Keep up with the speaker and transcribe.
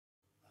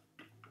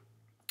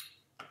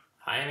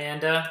Hi,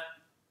 Amanda.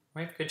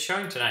 We have a good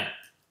showing tonight.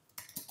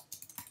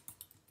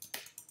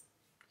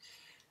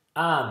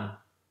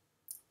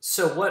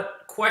 So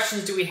what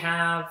questions do we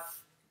have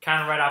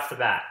kind of right off the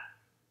bat?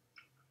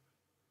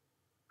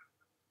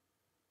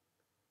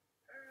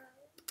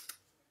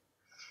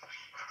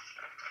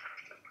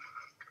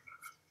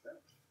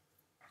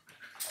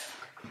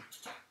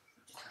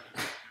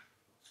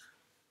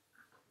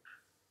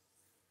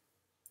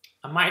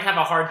 I might have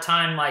a hard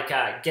time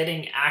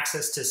getting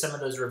access to some of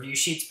those review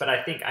sheets, but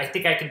I think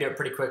I can do it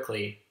pretty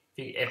quickly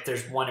if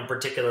there's one in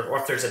particular, or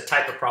if there's a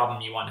type of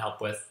problem you want help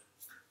with.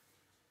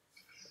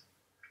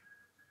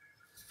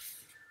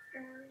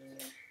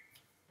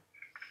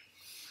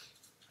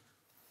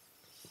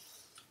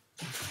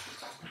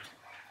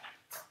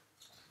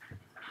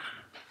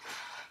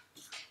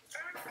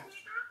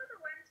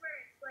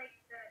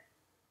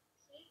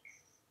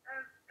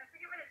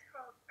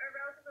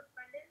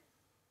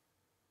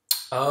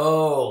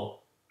 Oh,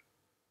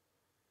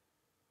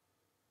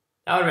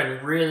 that would have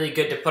been really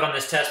good to put on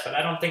this test, but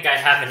I don't think I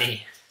have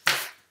any.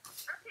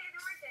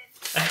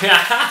 Okay, then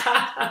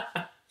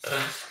we're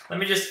good. Let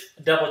me just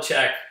double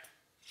check.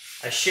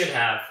 I should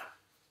have.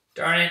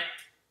 Darn it.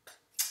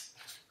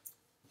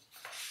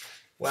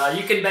 Well,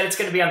 you can bet it's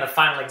going to be on the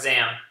final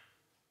exam. I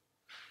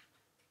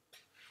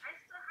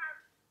still have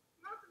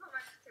multiple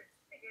months to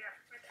figure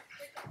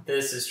it out.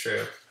 This is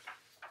true.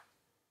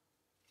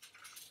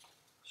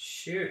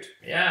 Shoot.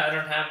 Yeah, I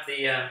don't have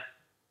the...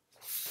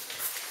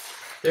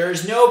 There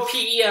is no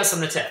PES on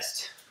the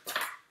test.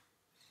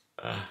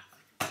 Okay,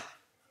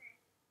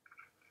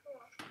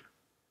 cool.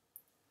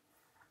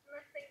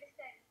 Unless they just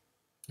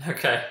said.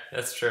 Okay,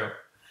 that's true.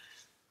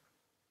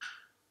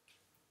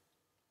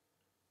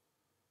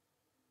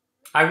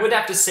 I would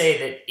have to say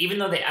that even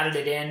though they added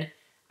it in,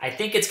 I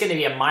think it's going to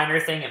be a minor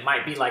thing. It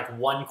might be like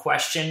one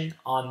question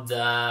on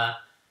the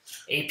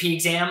AP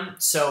exam.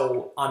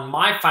 So on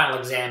my final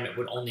exam, it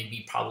would only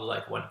be probably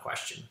like one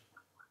question.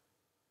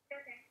 Okay.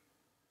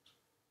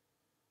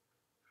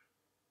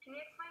 Can you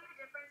explain the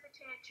difference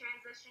between a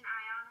transition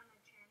ion and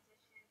a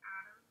transition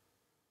atom?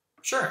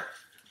 Sure.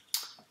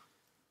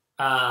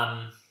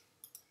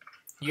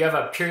 You have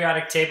a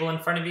periodic table in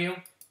front of you?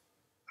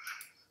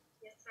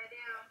 Yes,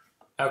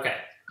 I do. Okay.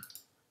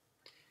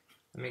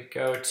 Let me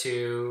go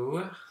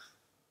to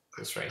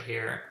this right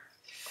here.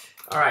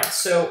 All right,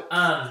 so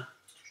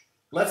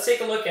let's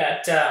take a look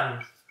at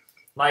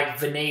like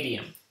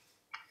vanadium.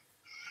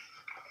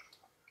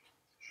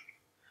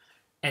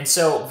 And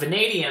so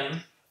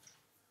vanadium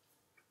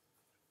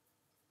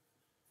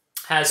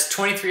has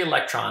 23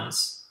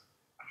 electrons.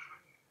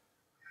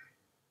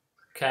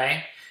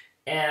 Okay,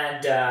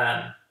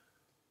 and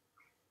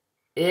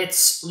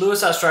its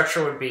Lewis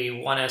structure would be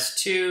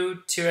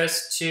 1s2,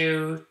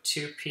 2s2,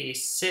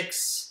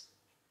 2p6,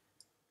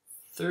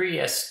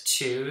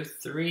 3s2,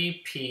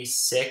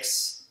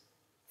 3p6,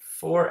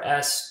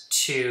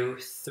 4s2,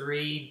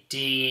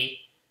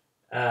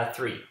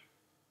 3d3.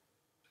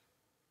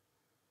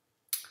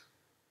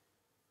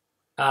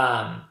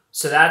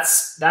 So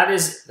that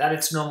is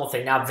its normal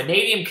thing. Now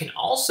vanadium can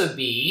also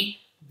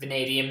be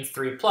vanadium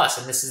 3+,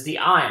 and this is the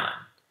ion.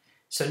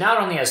 So now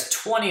it only has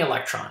 20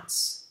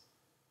 electrons.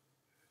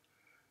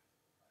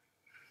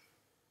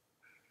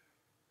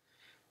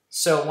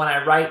 So when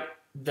I write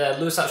the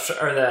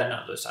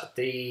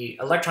the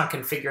electron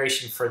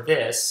configuration for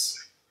this,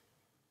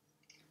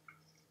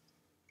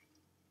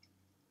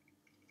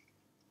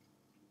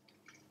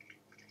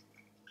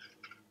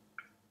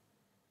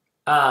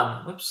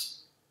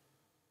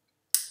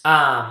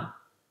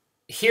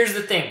 here's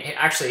the thing.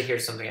 Actually,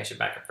 here's something I should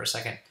back up for a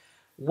second.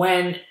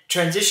 When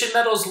transition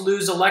metals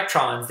lose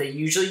electrons, they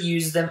usually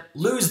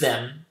lose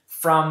them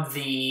from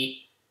the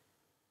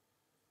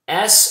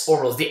s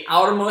orbitals, the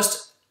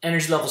outermost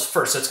energy levels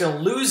first. So it's going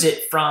to lose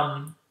it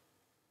from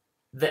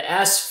the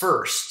s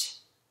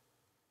first.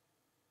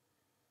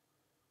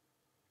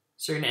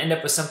 So you're going to end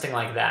up with something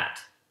like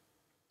that.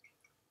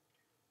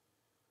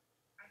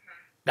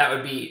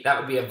 Okay. That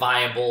would be a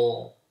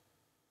viable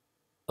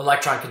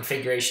electron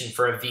configuration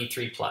for a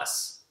V3+. Would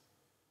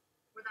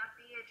that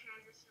be a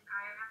transition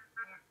ion?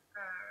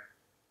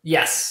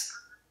 Yes.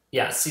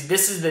 Yeah. See,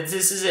 this is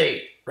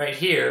a right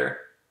here.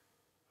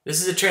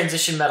 This is a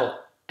transition metal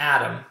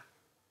atom.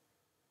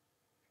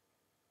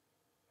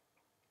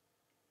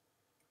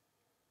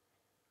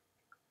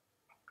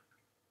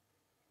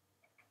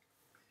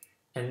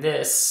 And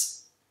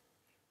this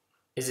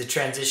is a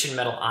transition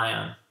metal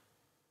ion.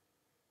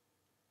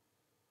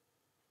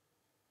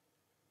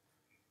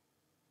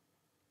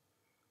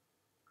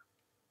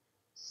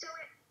 So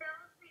it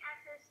fills the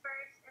S's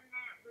first and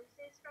then it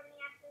loses from the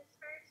S's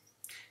first?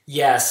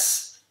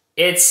 Yes.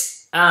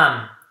 It's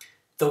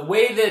the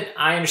way that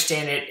I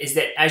understand it is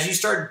that as you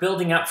start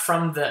building up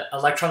from the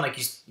electron, like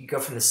you go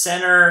from the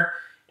center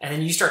and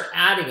then you start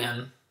adding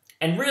them.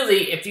 And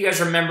really, if you guys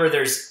remember,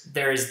 there's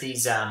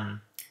these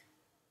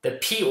the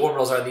p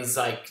orbitals are these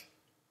like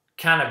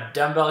kind of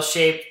dumbbell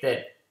shaped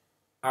that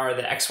are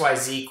the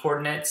XYZ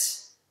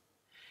coordinates.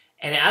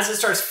 And as it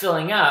starts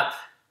filling up,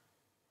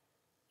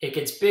 it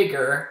gets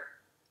bigger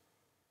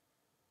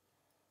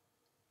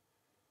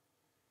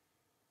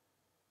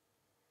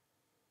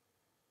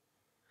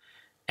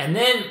And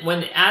then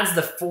when it adds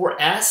the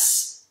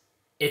 4s,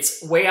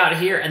 it's way out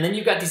here, and then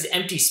you've got these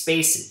empty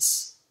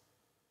spaces.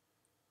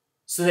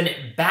 So then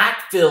it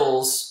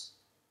backfills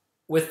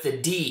with the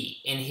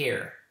D in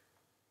here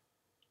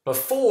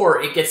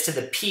before it gets to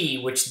the P,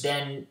 which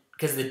then,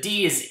 because the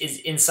D is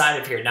inside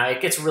of here. Now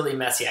it gets really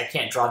messy. I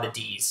can't draw the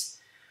Ds.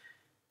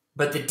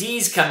 But the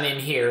Ds come in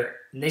here,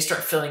 and they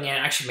start filling in.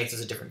 Actually, make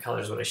those a different color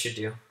is what I should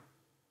do.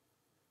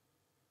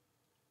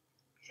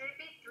 Should it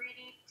be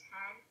 3D10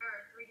 or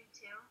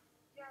 3D2?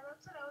 Yeah,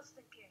 that's what I was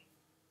thinking.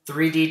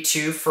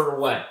 3D2 for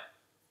what?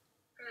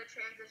 For the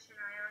transition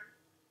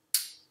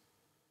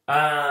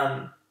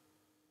ion.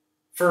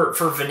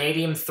 For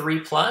vanadium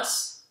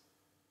 3+?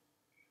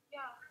 Yeah,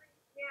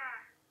 Yeah.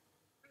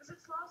 because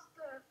it's lost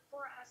the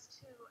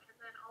 4s2 and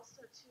then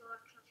also 2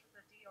 electrons from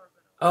the d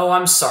orbital. Oh,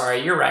 I'm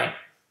sorry. You're right.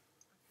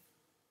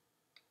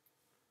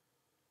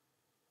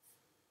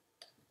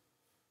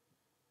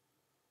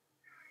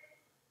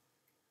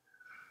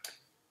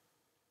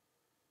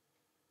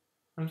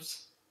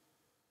 Oops.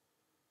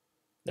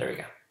 There we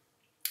go.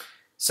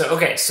 So,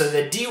 okay, so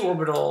the d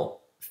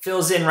orbital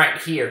fills in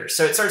right here.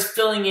 So it starts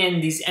filling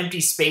in these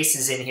empty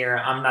spaces in here.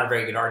 I'm not a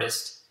very good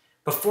artist.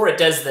 Before it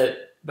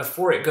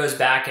goes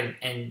back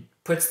and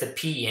puts the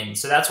P in.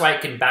 So that's why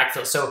it can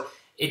backfill. So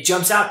it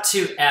jumps out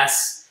to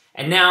S,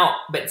 and now,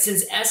 but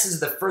since S is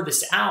the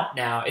furthest out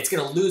now, it's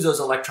going to lose those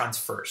electrons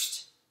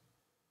first.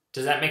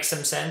 Does that make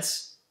some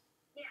sense?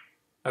 Yeah.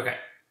 Okay.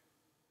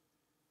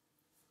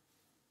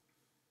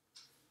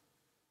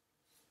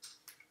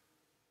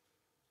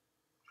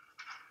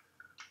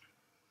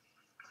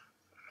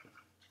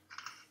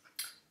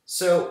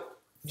 So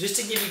just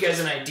to give you guys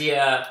an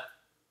idea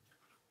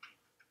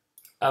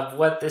of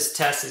what this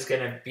test is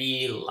going to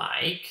be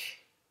like.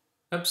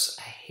 Oops,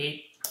 I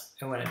hate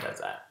when it does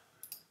that.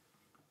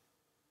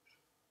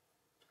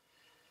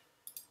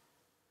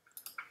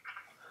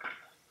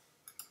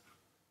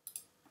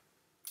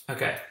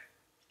 Okay.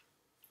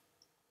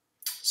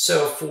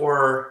 So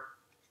for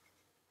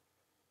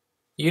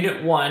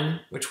Unit 1,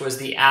 which was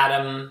the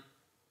atom,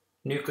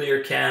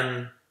 nuclear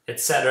chem,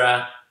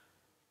 etc.,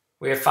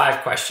 we have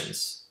 5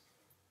 questions.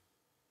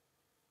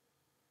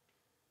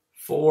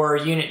 For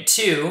Unit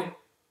 2,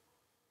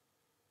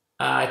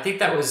 I think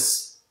that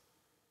was,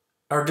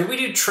 or did we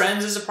do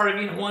trends as a part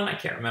of Unit 1? I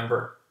can't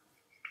remember.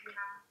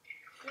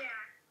 Yeah.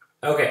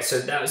 Yeah. Okay, so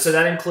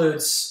that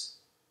includes,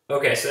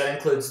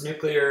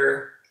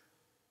 nuclear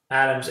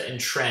atoms and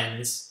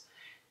trends.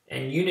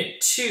 And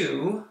Unit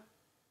 2,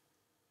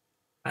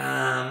 there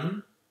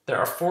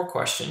are 4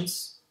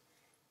 questions.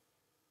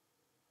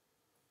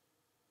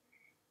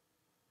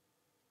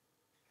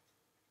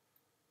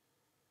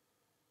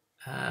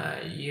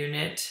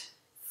 Unit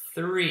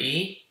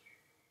 3,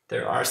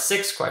 there are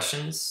 6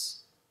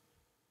 questions.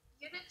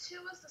 Unit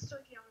 2 was the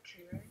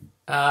stoichiometry,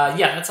 right?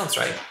 Yeah, that sounds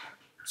right.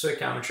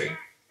 Stoichiometry. Yeah.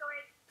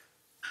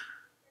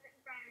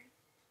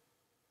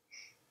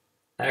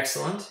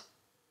 Excellent.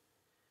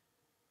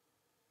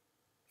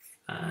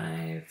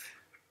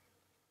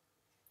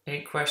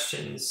 8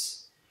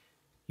 questions.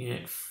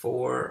 Unit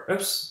 4.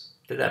 Oops,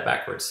 did that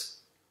backwards.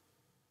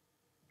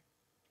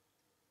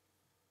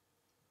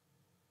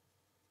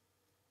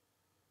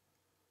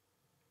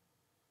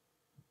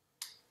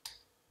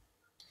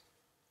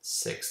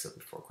 Six, there'll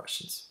be 4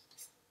 questions.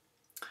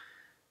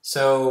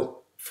 So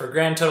for a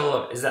grand total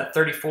of, is that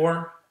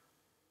 34?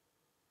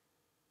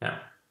 No.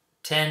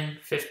 10,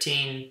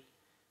 15.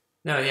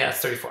 No, yeah, it's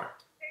 34. 34.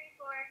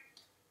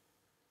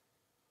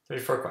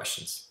 34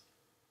 questions.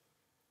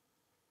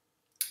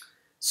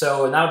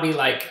 So that'll be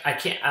like, I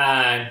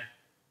can't,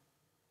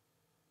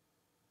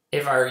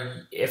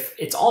 if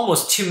it's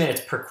almost 2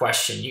 minutes per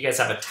question, you guys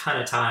have a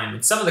ton of time.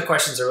 And some of the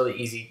questions are really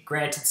easy.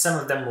 Granted, some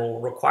of them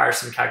will require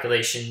some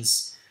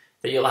calculations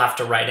that you'll have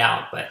to write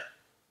out, but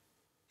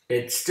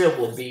it still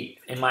will be,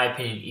 in my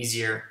opinion,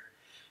 easier.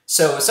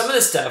 So some of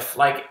this stuff,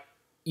 like,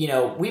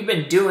 we've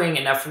been doing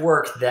enough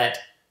work that,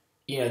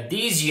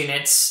 these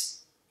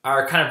units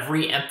are kind of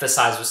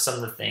re-emphasized with some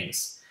of the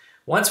things.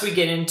 Once we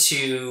get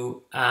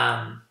into,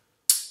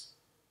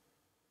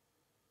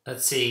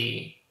 let's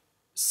see,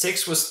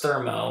 6 was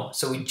thermo,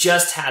 so we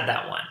just had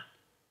that one.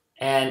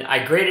 And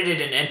I graded it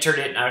and entered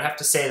it, and I would have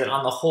to say that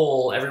on the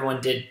whole,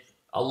 everyone did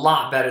a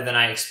lot better than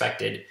I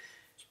expected.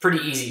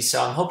 Pretty easy,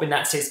 so I'm hoping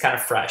that stays kind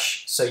of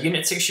fresh. So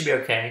Unit 6 should be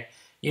okay.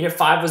 Unit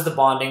 5 was the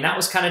bonding. That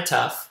was kind of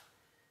tough.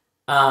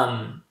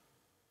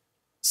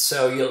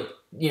 So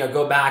you'll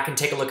go back and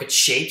take a look at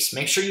shapes.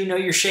 Make sure you know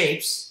your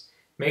shapes.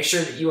 Make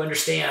sure that you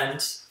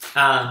understand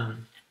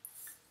bond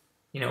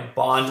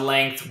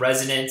length,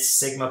 resonance,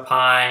 sigma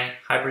pi,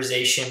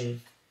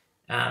 hybridization,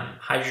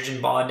 hydrogen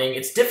bonding.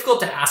 It's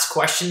difficult to ask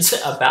questions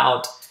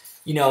about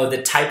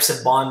the types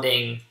of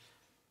bonding.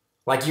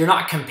 Like, you're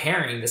not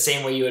comparing the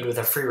same way you would with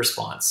a free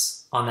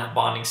response on that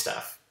bonding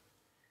stuff.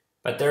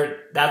 But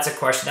that's a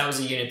question. That was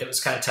a unit that was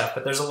kind of tough,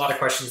 but there's a lot of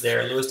questions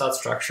there. Lewis dot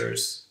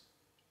structures.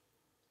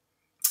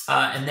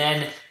 And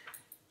then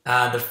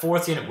the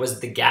 4th unit was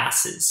the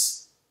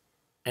gases.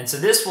 And so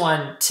this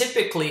one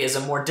typically is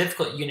a more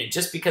difficult unit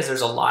just because there's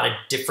a lot of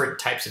different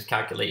types of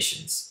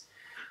calculations.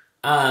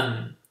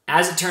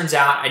 As it turns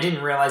out, I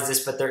didn't realize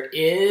this, but there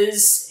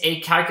is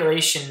a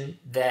calculation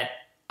that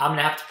I'm going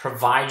to have to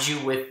provide you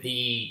with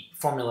the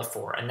formula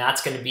for, and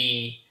that's going to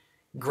be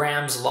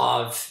Graham's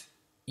law of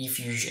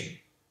effusion.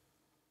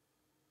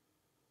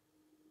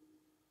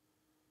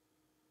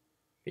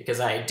 Because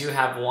I do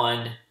have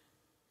one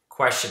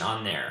question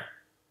on there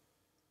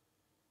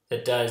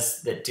that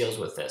deals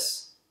with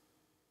this.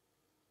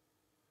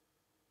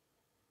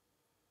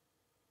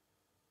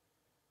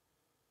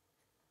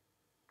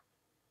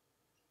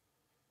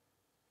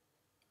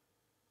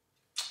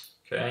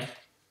 Okay.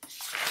 Is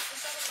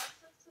that a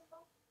less than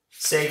symbol?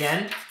 Say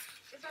again? Is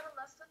that a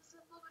less than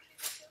symbol between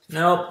the two?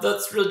 No,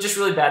 that's just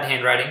really bad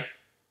handwriting.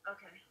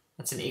 Okay.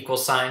 That's an equal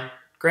sign.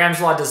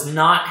 Graham's law does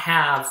not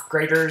have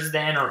greater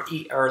than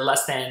or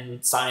less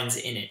than signs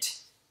in it.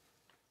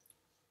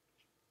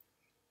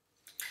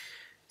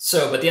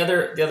 So, but the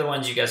other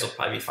ones you guys will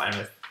probably be fine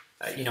with.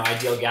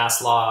 Ideal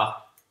gas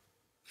law,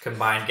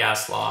 combined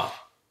gas law.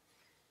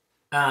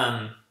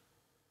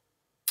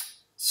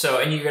 So,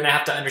 and you're going to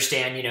have to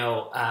understand,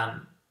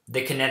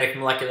 the kinetic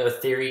molecular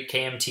theory,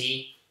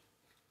 KMT.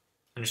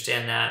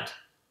 Understand that.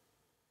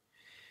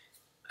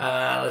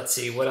 Let's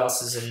see, what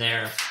else is in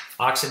there?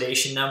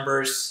 Oxidation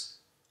numbers.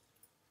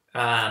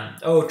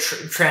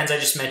 Trends, I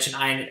just mentioned.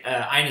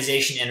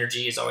 Ionization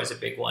energy is always a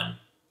big one.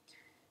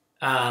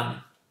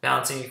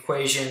 Balancing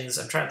equations.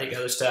 I'm trying to think of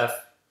other stuff.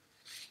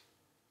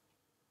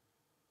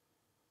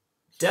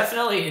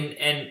 Definitely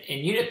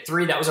in Unit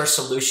 3, that was our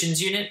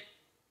solutions unit.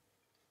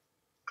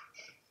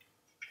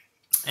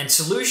 And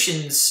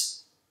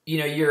solutions,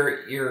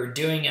 you're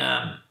doing,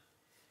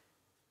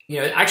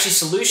 actually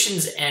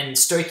solutions and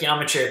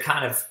stoichiometry are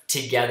kind of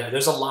together.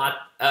 There's a lot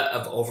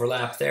of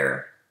overlap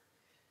there.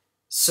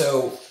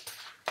 So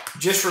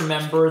just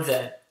remember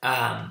that,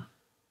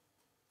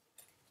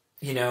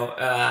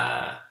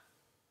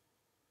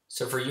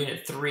 so for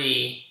Unit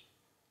 3,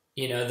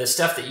 the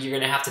stuff that you're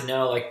going to have to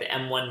know, like the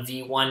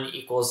M1V1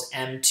 equals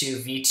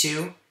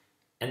M2V2,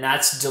 and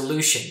that's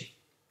dilution,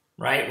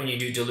 right? When you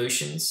do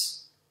dilutions.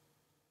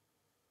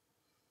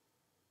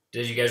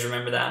 Did you guys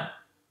remember that?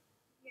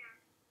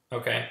 Yeah.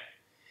 Okay.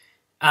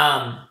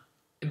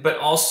 But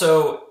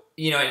also,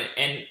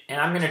 and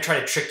I'm going to try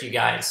to trick you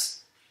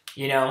guys,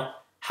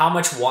 how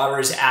much water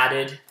is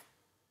added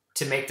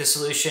to make the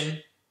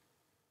solution.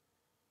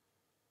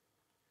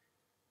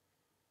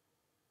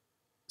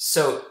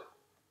 So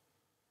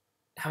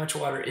how much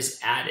water is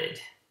added?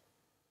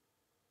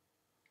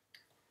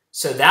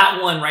 So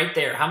that one right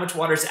there, how much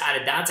water is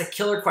added? That's a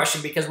killer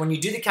question because when you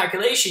do the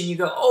calculation, you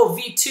go, oh,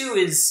 V2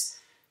 is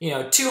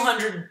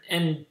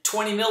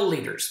 220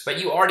 milliliters,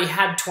 but you already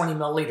had 20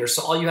 milliliters,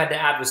 so all you had to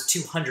add was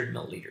 200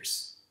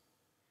 milliliters.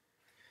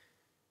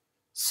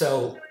 So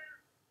we would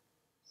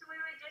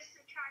just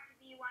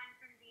subtract V1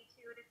 from V2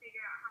 to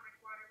figure out how much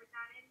water was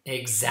added?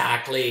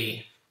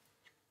 exactly.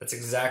 That's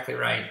exactly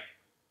right.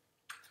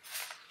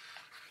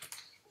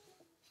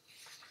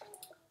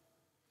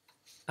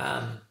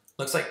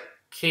 Looks like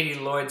Katie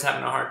Lloyd's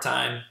having a hard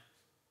time.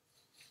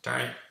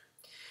 Darn it.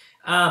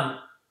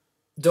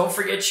 Don't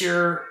forget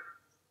your...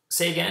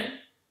 Say again? I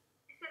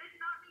said it's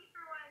not me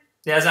for one.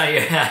 Yeah, it's not you.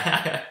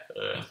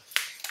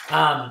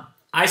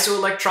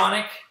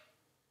 Isoelectronic.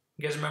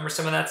 You guys remember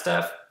some of that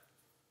stuff? Is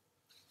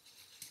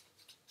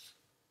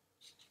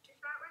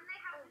that when they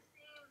have the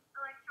same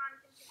electron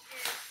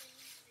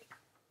configuration?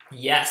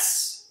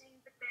 Yes.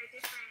 But they're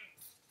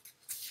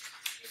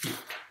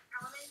different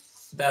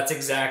elements? That's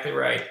exactly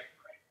right.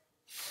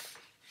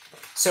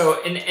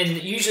 So, and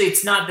usually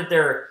it's not that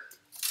they're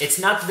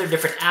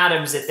different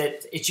atoms.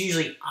 That it's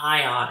usually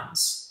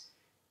ions.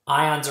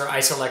 Ions are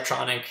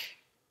isoelectronic.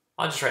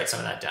 I'll just write some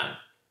of that down.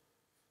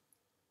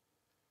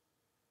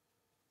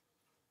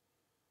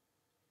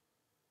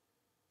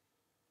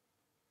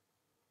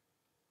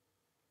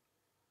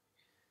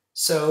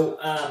 So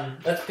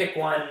let's pick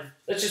one.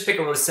 Let's just pick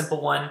a really simple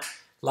one,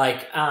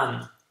 like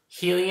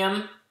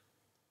helium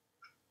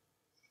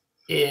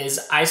is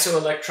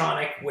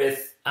isoelectronic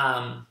with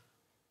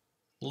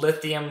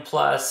lithium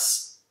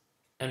plus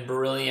and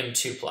beryllium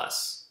 2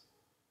 plus,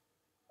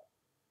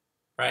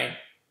 right?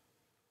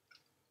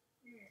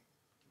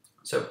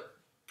 So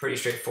pretty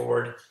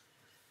straightforward.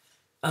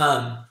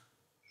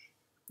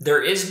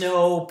 There is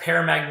no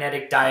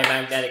paramagnetic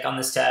diamagnetic on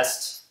this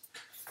test.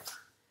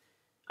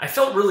 I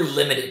felt really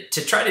limited.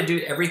 To try to do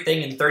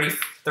everything in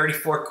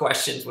 34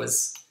 questions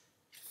was...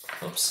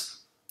 Oops.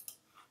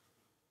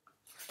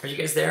 Are you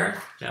guys there?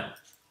 No.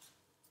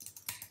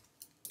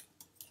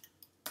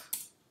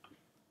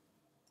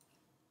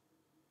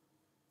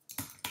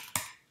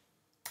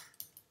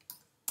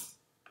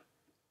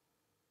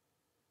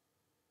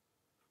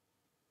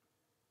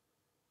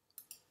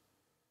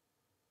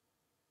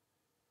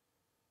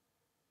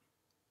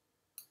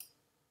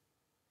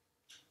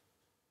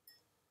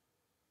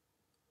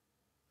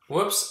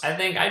 Whoops, I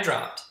think I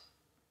dropped. His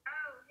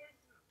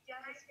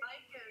mic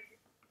is...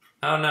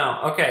 Oh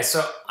no. Okay,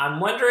 so I'm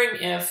wondering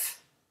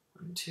if...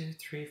 1, 2,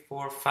 3,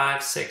 4,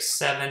 5, 6,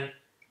 7.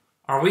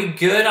 Are we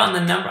good on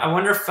the number? I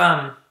wonder if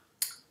I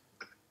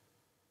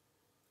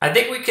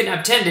think we can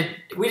have 10.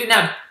 We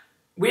didn't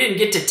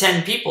get to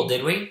 10 people,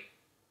 did we? I can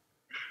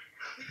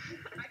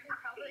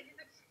probably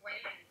explain.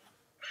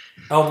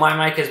 Oh, my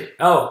mic is.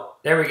 Oh,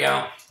 there we go.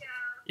 Yeah.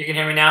 You can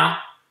hear me now?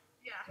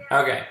 Yeah.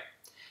 Okay.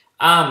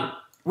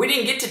 We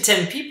didn't get to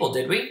 10 people,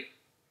 did we?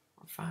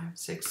 4, 5,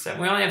 6,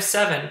 7. We only have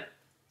 7.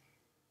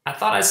 I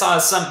thought I saw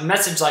some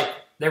message like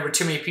there were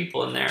too many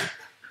people in there.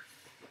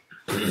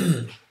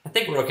 I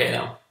think we're okay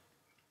though.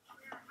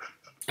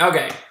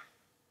 Okay.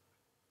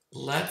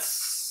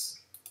 Let's.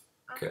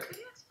 Could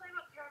you explain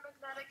what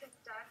paramagnetic and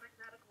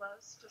diamagnetic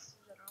was, just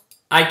in general?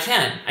 I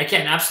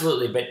can,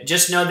 absolutely, but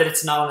just know that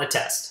it's not on the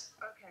test.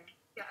 Okay.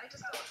 Yeah, I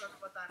just don't remember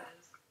what that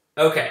is.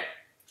 Okay.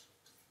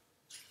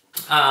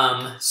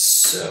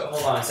 So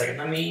hold on a second.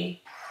 Let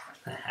me.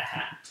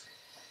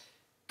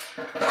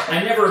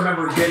 I never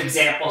remember good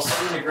examples, so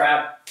I'm gonna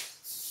grab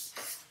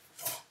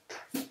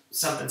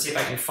something, see if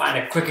I can find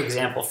a quick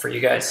example for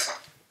you guys.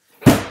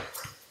 There's one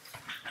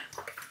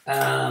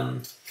on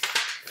the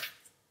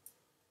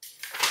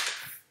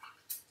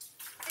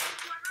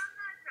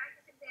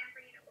practice exam for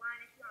Unit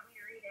 1 if you want me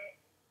to read it.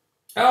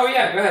 Oh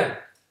yeah, go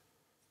ahead.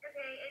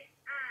 Okay, it's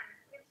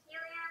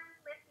helium,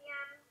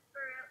 lithium,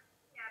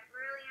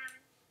 beryllium,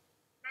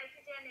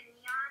 nitrogen, and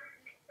neon,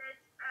 and it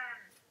says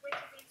which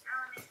of these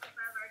elements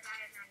above are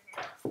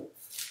diamagnetic.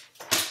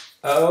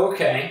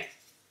 Okay.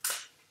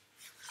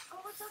 Oh,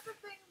 was that the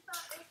thing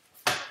that if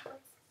like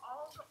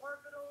all the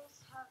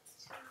orbitals have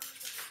 2s and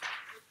it's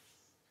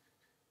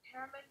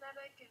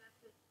paramagnetic, and if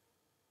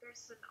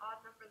there's an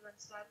odd number then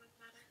it's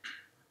diamagnetic?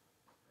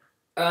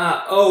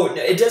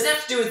 It doesn't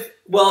have to do with.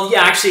 Well,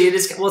 yeah, actually, it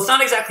is. Well, it's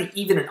not exactly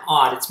even and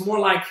odd. It's more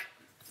like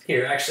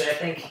here. Actually, I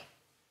think.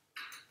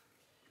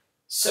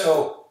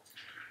 So,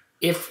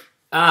 if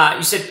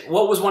you said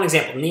what was one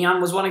example? Neon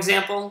was one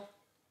example.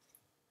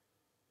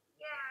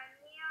 Neon,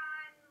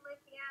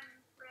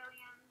 lithium,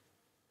 beryllium,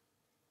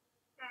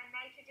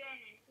 nitrogen,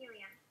 and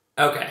helium.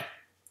 Okay,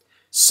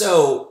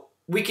 so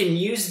we can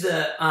use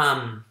the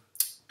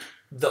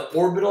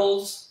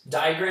orbitals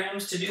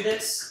diagrams to do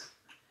this.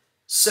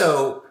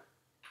 So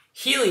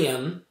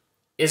helium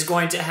is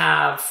going to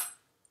have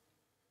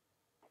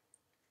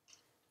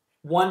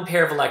 1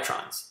 pair of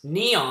electrons.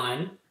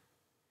 Neon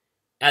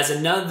as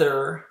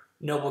another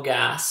noble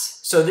gas.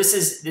 So this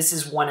is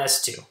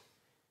 1s2.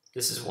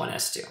 This is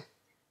 1s2.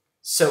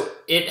 So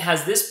it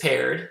has this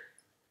paired,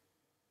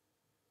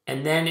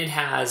 and then it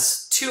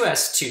has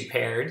 2s2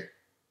 paired,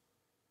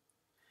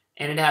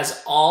 and it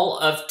has all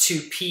of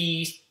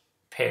 2p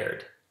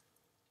paired.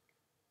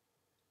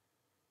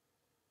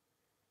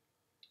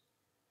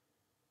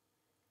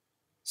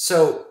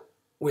 So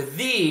with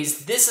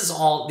these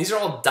are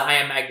all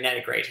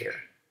diamagnetic right here.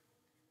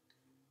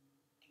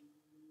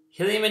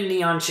 Helium and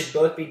neon should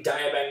both be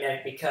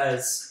diamagnetic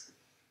because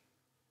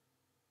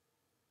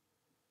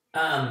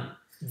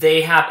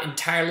they have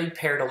entirely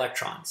paired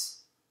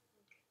electrons.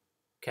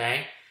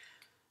 Okay?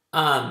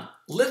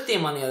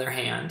 Lithium, on the other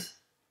hand,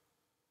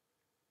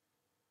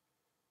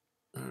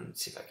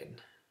 let's see if I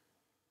can.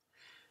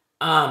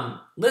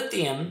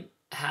 Lithium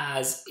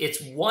has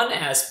its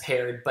 1s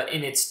paired, but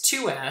in its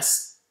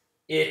 2s,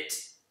 it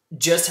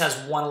just has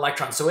 1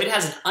 electron. So it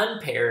has an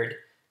unpaired,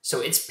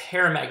 so it's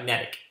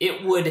paramagnetic.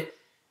 It would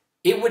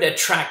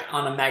attract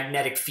on a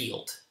magnetic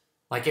field.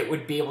 Like it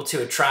would be able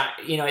to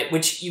attract,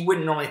 which you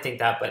wouldn't normally think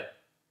that, but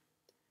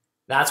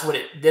that's what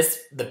the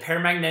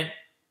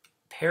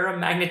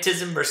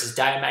paramagnetism versus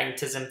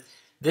diamagnetism,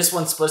 this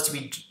one's supposed to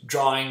be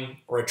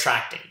drawing or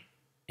attracting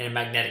in a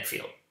magnetic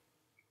field.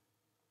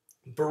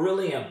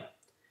 Beryllium.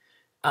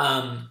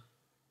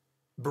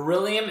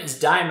 Beryllium is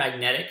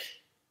diamagnetic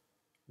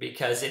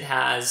because it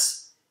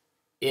has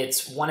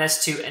its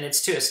 1s2 and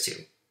its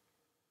 2s2.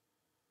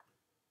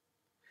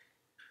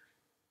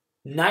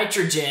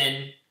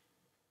 Nitrogen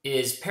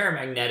is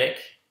paramagnetic.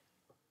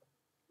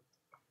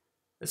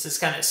 This is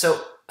kind of,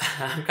 so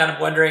I'm kind of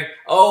wondering,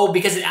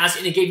 because it asked,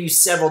 and it gave you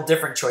several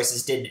different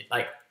choices, didn't it?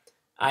 Like,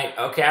 I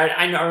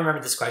remember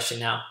this question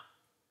now.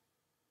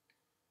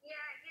 Yeah,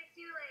 it gives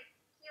you like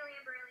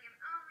helium, beryllium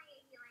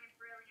only, helium,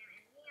 beryllium,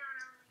 and neon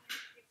only.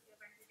 It gives you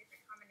a bunch of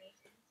different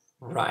combinations.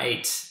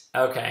 Right.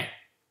 Okay.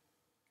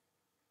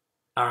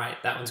 All right,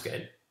 that one's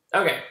good.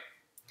 Okay.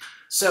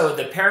 So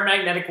the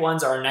paramagnetic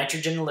ones are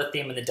nitrogen and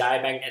lithium, and the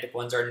diamagnetic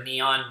ones are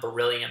neon,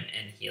 beryllium,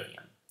 and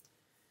helium.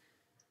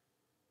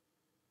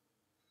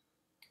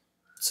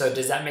 So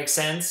does that make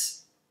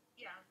sense?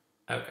 Yeah.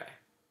 Okay.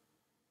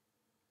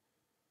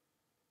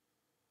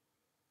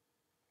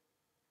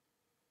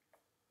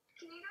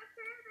 Can you go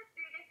through the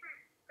 3 different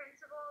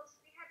principles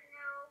we had to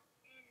know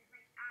in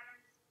like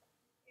atoms?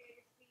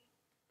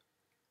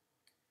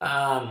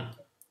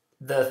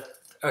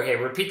 Okay,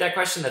 repeat that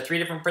question. The 3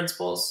 different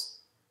principles.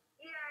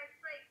 Yeah,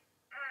 it's like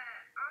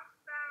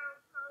off-bow,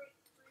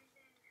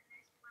 poly-exclusion, and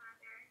there's one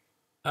other.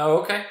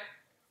 Oh, okay.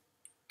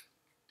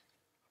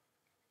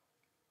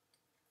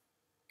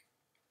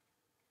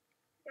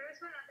 There was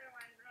one other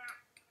one, but I don't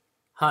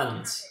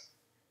Huns.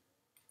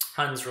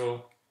 Hund's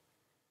rule.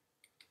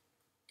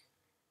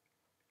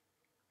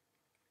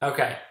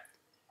 Okay.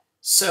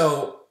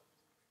 So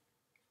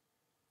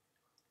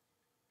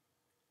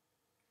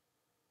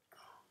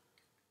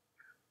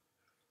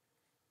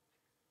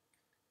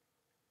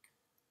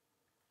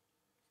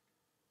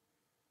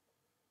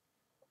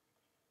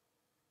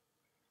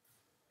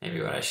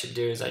maybe what I should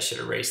do is I should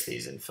erase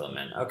these and fill them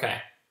in. Okay.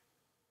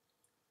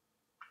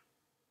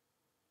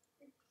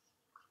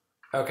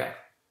 Okay.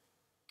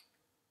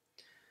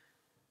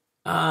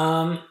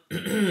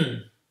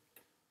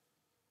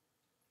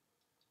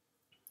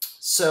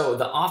 So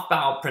the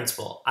off-bow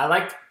principle. I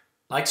like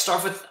to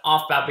start with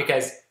off-bow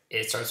because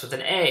it starts with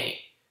an A.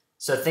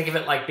 So think of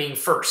it like being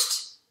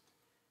first.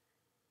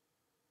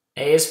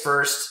 A is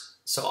first,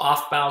 so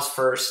off-bow is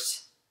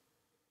first.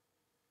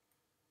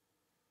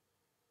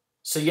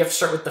 So you have to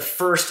start with the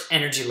first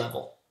energy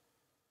level.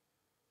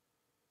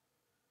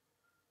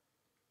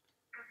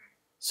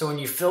 So when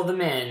you fill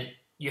them in,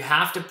 you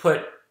have to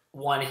put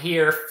one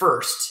here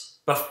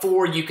first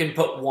before you can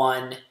put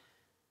one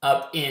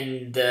up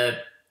in the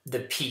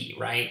P,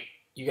 right?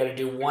 You got to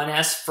do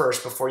 1S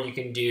first before you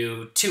can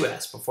do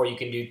 2S, before you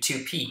can do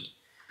 2P.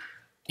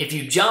 If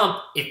you jump,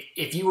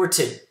 if you were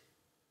to,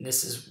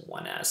 this is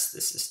 1S,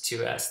 this is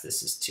 2S,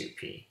 this is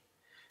 2P.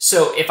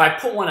 So if I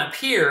put one up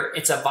here,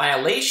 it's a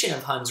violation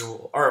of Hund's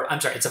rule, or I'm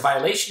sorry, it's a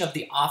violation of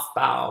the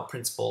off-bow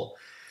principle,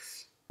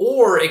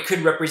 or it could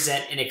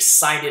represent an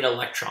excited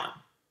electron.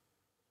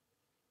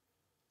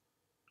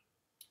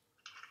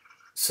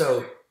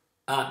 So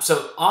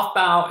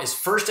off-bow is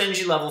first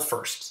energy level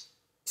first.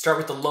 Start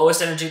with the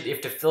lowest energy. You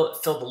have to fill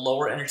the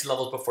lower energy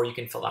levels before you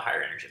can fill the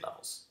higher energy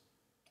levels.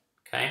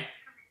 Okay?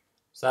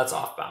 So that's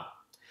off-bow.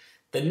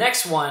 The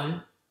next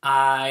one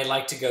I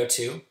like to go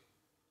to,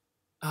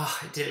 oh,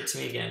 it did it to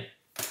me again.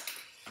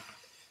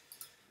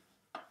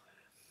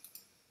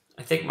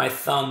 I think my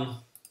thumb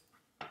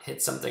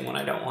hit something when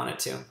I don't want it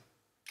to.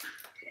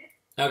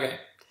 Okay.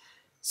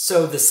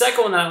 So the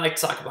second one that I like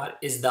to talk about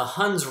is the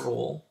Hund's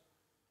rule.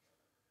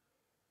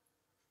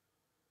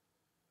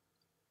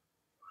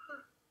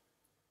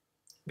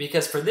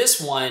 Because for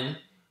this one,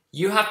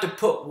 you have to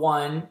put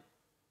one,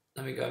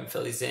 let me go ahead and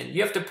fill these in.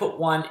 You have to put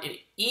one in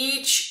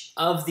each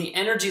of the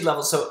energy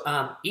levels, so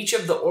each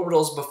of the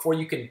orbitals before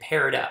you can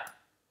pair it up.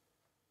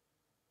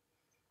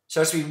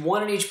 So it has to be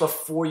one in each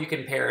before you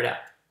can pair it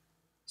up.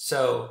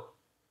 So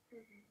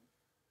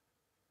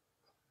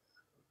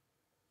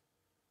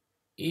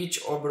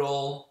each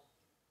orbital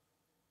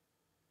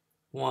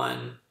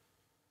one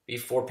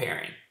before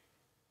pairing.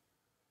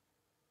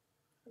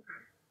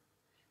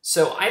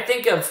 So I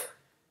think of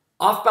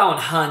off-bow and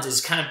Hund's as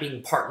kind of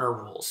being partner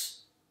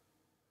rules.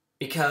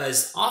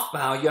 Because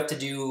off-bow, you have to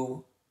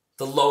do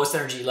the lowest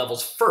energy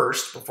levels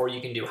first before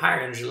you can do higher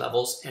energy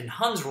levels. And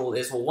Hund's rule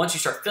is, well, once you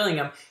start filling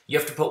them, you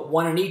have to put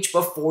one in each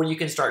before you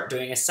can start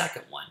doing a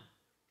second one.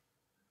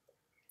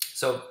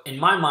 So in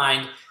my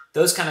mind,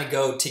 those kind of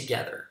go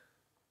together.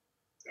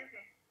 Okay.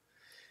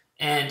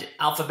 And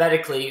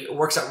alphabetically, it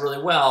works out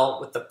really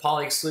well with the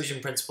Pauli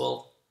exclusion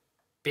principle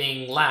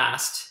being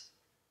last.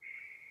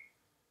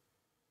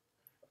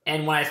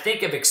 And when I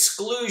think of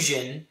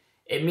exclusion,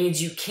 it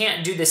means you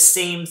can't do the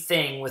same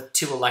thing with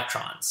two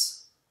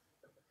electrons.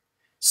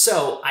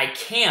 So I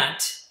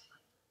can't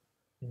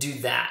do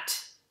that.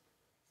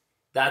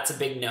 That's a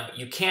big no.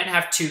 You can't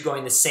have two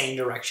going the same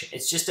direction.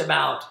 It's just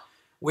about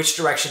which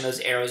direction those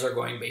arrows are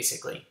going,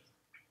 basically.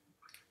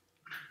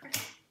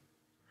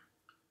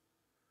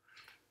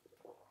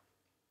 All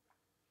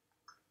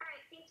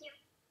right, thank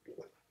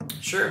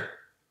you. Sure. Are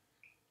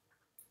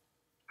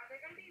there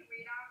going to be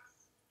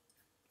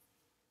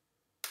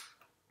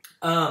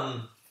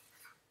redox?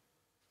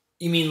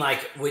 You mean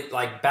like with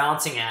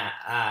balancing a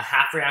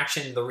half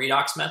reaction, the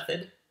redox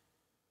method?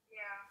 Yeah.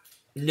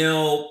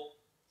 No,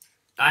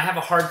 I have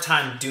a hard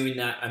time doing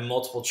that in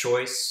multiple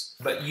choice,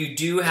 but you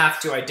do have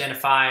to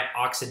identify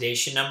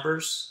oxidation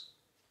numbers,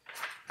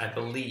 I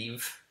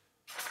believe.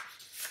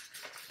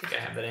 I think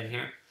I have that in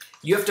here.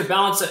 You have to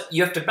balance it.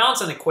 You have to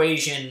balance an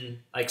equation.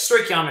 Like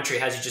stoichiometry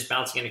has you just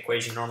balancing an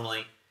equation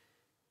normally.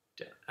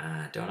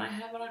 Don't I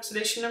have an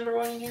oxidation number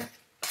one in here?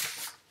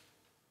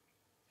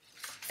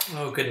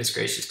 Oh, goodness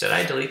gracious. Did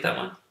I delete that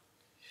one?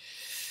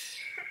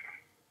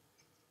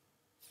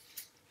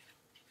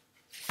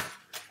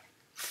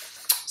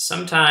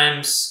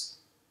 Sometimes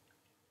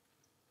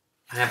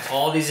I have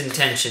all these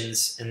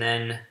intentions and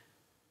then...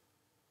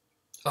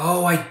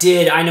 Oh, I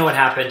did. I know what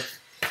happened.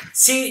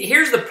 See,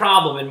 here's the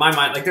problem in my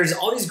mind. Like, there's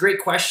all these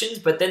great questions,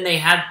 but then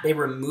they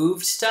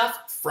removed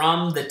stuff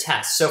from the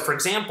test. So, for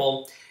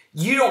example,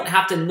 you don't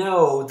have to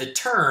know the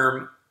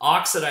term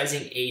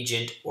oxidizing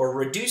agent or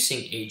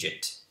reducing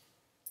agent.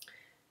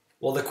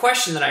 Well, the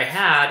question that I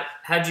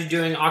had you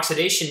doing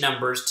oxidation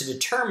numbers to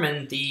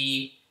determine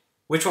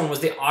which one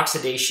was the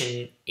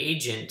oxidation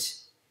agent,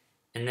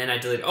 and then I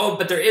deleted. Oh,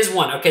 but there is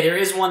one. Okay, there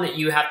is one that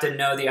you have to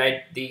know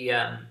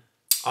the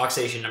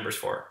oxidation numbers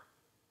for.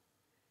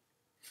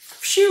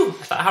 Phew!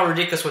 I thought, how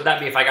ridiculous would that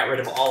be if I got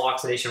rid of all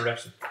oxidation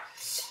reduction?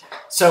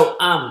 So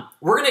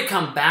we're going to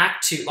come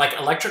back to like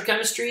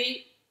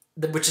electrochemistry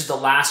which is the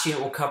last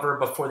unit we'll cover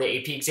before the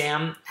AP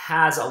exam,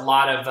 has a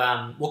lot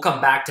of, we'll come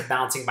back to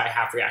balancing by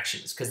half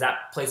reactions because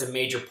that plays a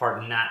major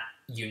part in that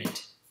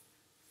unit.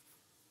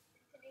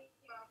 Can you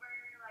go over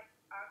like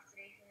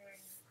oxidation and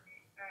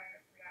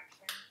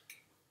reaction?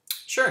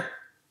 Sure. Okay.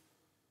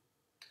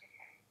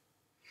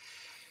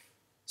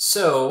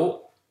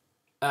 So,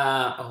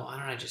 why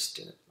don't I just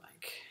do it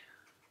like...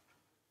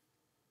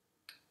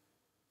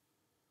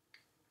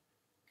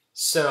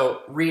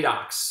 So,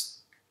 redox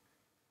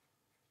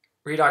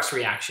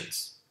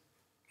reactions.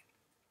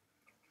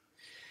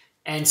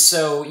 And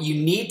so you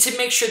need to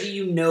make sure that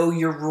you know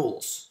your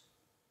rules.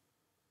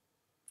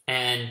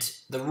 And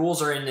the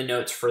rules are in the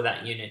notes for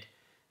that unit.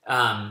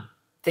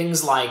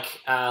 Things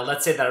like,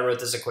 let's say that I wrote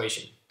this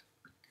equation.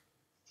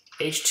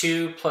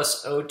 H2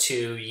 plus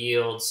O2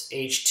 yields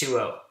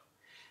H2O.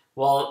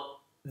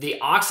 Well,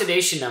 the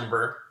oxidation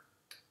number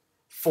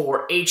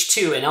for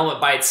H2, an element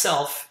by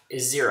itself,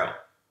 is 0.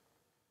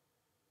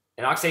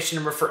 An oxidation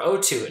number for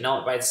O2, an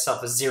element by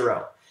itself, is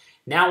 0.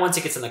 Now, once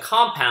it gets in the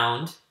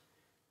compound,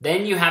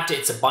 then you have to,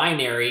 it's a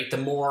binary, the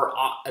more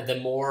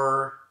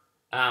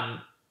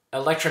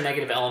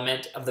electronegative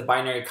element of the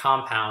binary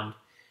compound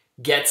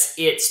gets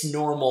its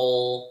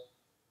normal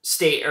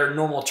state or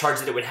normal charge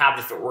that it would have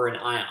if it were an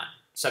ion.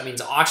 So that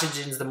means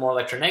oxygen is the more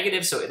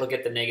electronegative, so it'll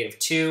get the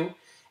 -2.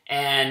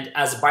 And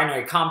as a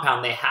binary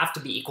compound, they have to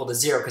be equal to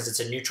 0 because it's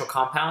a neutral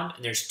compound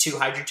and there's 2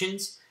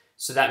 hydrogens.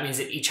 So that means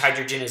that each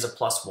hydrogen is a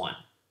 +1.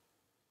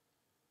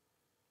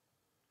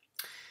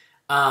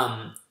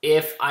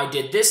 If I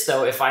did this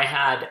though, if I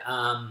had,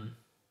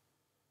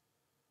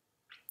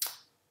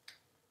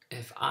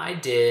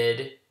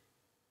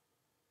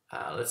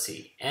 let's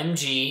see,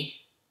 Mg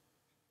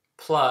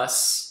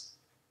plus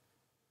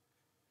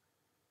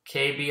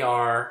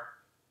KBr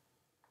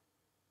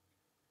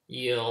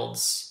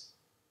yields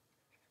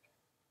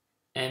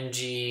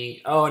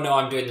Mg, oh no,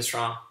 I'm doing this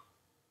wrong.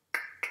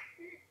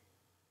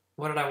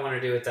 What did I want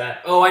to do with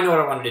that? Oh, I know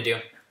what I wanted to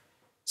do.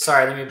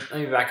 Sorry, let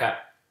me back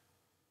up.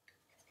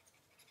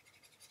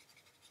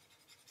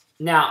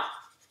 Now,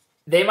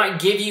 they might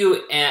give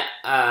you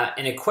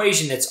an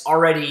equation that's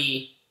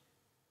already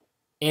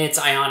in its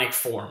ionic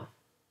form.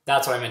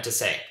 That's what I meant to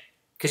say.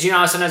 Because you know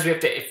how sometimes we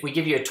have to, if we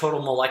give you a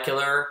total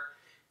molecular,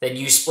 then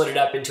you split it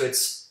up into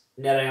its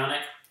net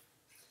ionic.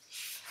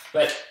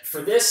 But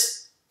for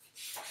this,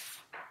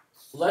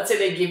 let's say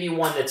they give you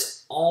one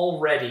that's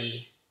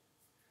already,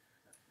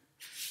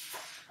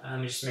 let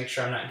me just make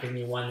sure I'm not giving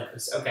you one that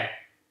was, okay.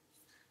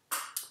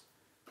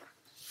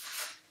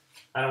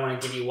 I don't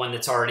want to give you one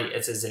that's already,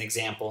 it's as an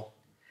example.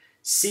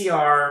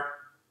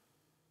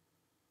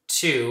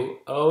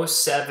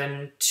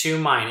 Cr2O7 2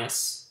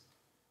 minus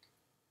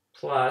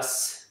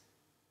plus,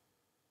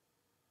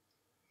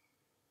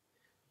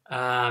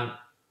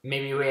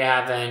 maybe we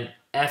have an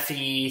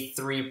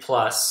Fe3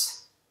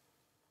 plus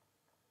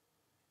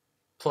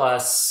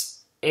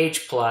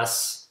H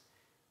plus,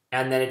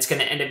 and then it's going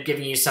to end up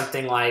giving you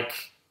something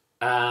like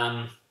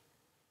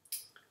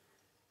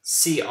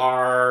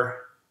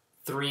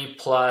Cr3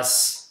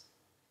 plus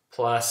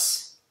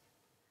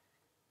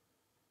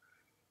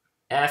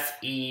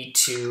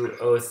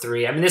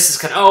Fe2O3. I mean, this is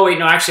kind of, oh wait,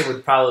 no, actually it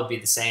would probably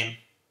be the same.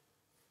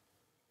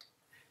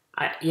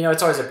 You know,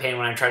 it's always a pain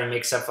when I'm trying to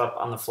make stuff up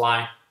on the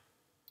fly.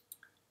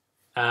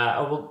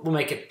 We'll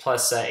make it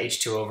plus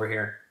H2 over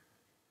here.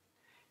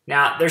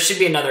 Now, there should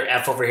be another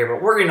F over here,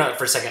 but we're going to know it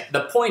for a second.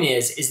 The point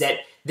is that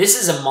this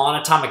is a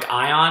monatomic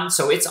ion,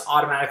 so it's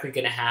automatically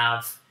going to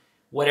have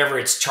whatever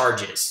its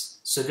charge is.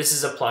 So this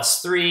is a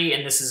 +3,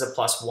 and this is a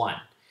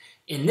 +1.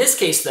 In this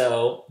case,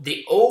 though,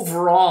 the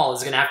overall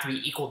is going to have to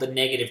be equal to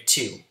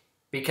 -2,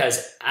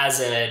 because as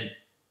a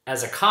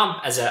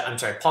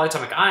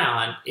polyatomic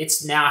ion,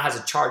 it's now has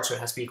a charge, so it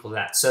has to be equal to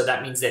that. So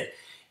that means that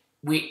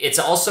it's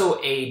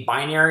also a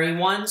binary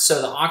one,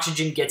 so the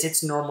oxygen gets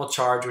its normal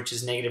charge, which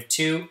is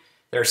 -2.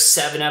 There are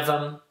 7 of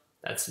them.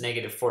 That's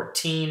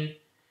 -14.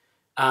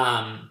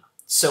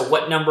 So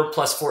what number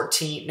plus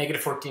 14?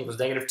 -14 equals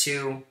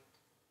 -2.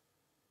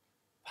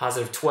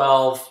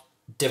 +12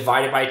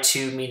 divided by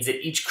 2 means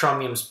that each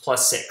chromium is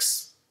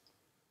 +6.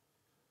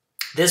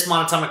 This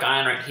monatomic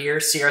ion right here,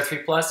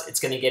 Cr3+, it's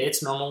going to get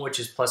its normal, which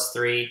is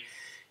 +3.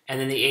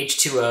 And then the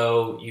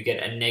H2O, you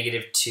get a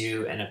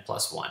 -2 and a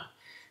 +1.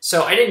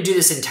 So I didn't do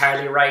this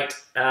entirely right.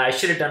 I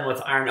should have done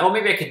with iron. Oh,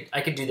 maybe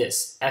I could do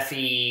this.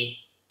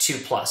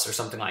 Fe2+ or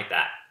something like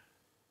that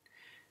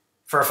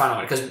for a final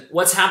one. Because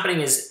what's happening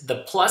is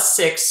the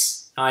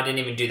 +6, oh, I didn't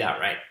even do that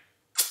right.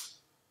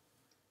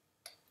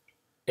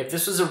 If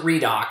this was a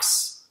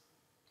redox,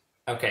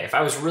 okay, if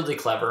I was really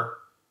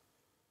clever,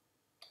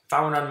 if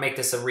I wanted to make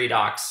this a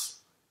redox,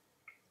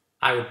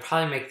 I would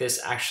probably make this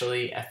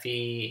actually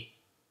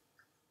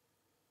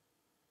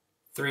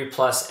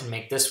Fe3+ and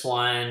make this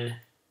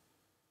one,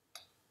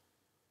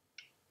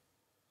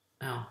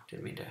 oh,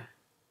 didn't mean to.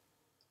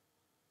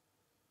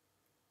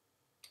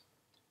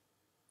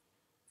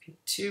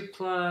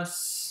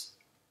 Fe2+.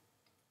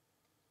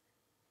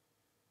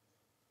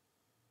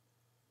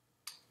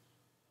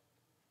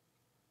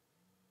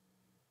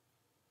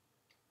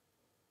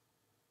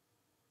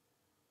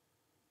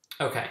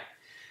 Okay.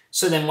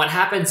 So then what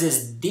happens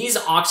is these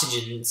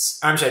oxygens,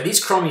 I'm sorry,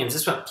 these chromiums,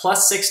 this went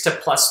 +6 to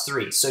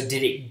 +3. So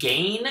did it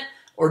gain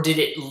or did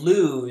it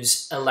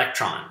lose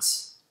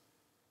electrons?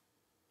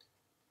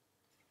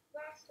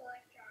 Lost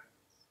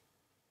electrons.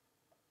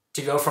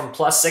 To go from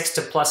 +6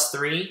 to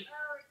 +3?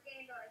 Oh, it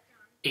gained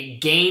electrons.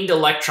 It gained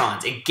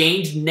electrons. It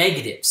gained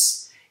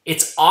negatives.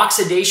 Its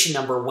oxidation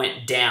number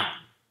went down.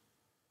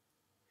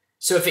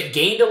 So if it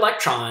gained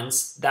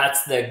electrons,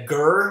 that's the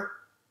GR.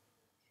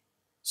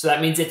 So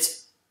that means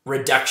it's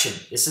reduction.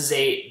 This is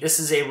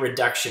a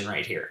reduction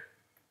right here.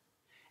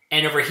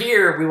 And over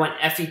here, we want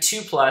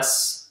Fe2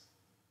 plus.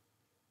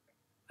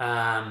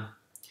 Man.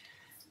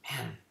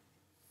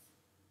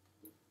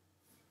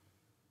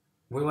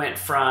 We went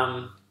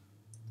from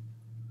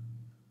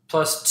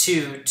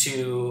 +2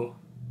 to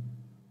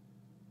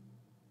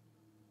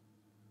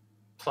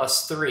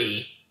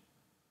 +3.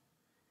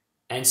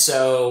 And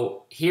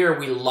so here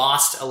we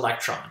lost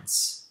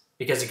electrons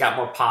because it got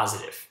more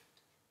positive.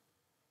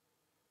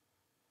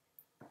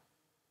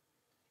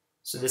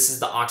 So this is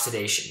the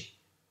oxidation.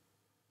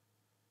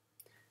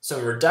 So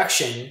in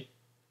reduction,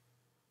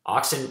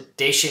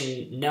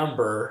 oxidation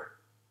number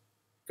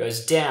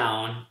goes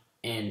down,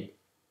 and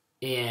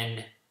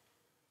in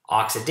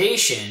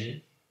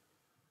oxidation,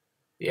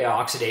 the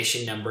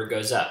oxidation number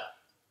goes up.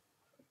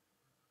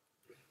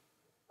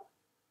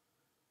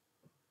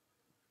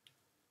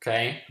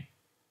 Okay?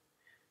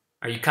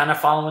 Are you kind of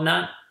following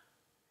that?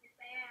 Yes,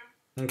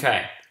 I am.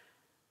 Okay.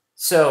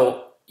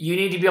 So you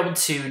need to be able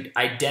to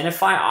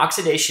identify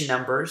oxidation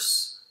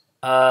numbers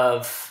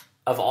of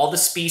all the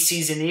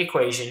species in the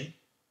equation.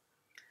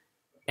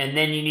 And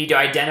then you need to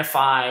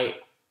identify,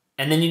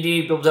 and then you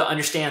need to be able to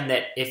understand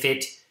that if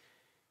it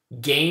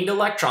gained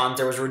electrons,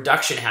 there was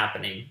reduction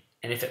happening.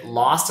 And if it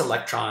lost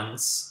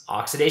electrons,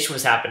 oxidation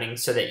was happening,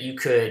 so that you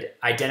could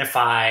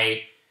identify,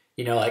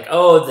 you know, like,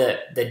 oh,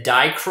 the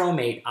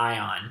dichromate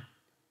ion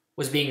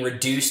was being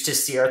reduced to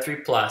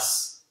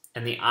Cr3+,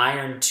 and the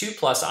iron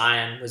 2+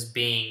 ion was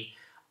being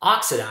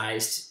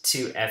oxidized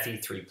to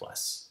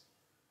Fe3+.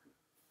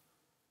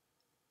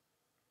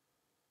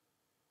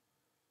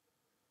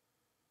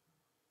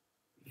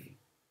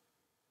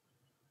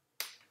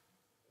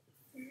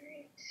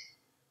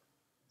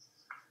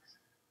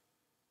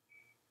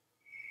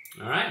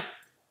 All right.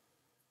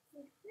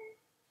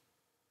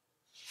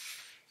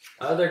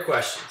 Other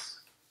questions?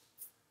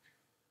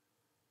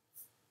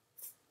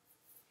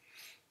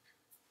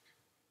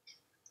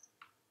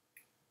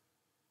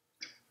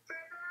 For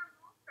the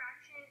mole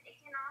fraction, it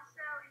can also,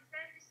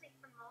 instead of just like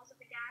the moles of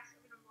the gas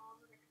over the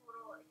moles of the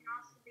total, it can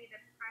also be the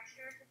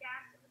pressure of the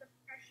gas over the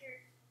pressure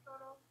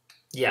total.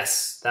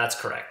 Yes, that's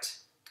correct.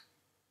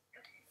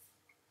 Okay.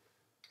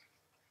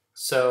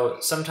 So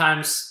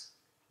sometimes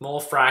mole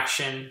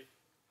fraction,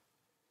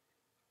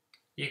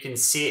 you can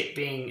see it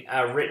being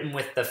written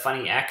with the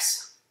funny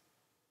X,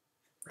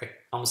 like,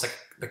 almost like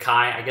the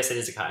chi. I guess it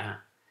is a chi, huh?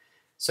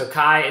 So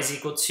chi is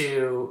equal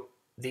to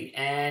the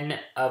N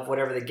of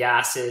whatever the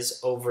gas is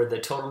over the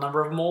total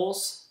number of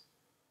moles.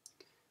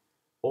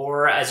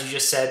 Or, as you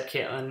just said,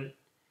 Caitlin,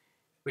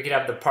 we could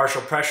have the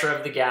partial pressure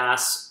of the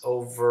gas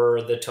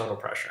over the total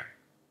pressure.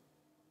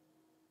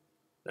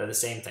 They're the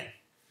same thing.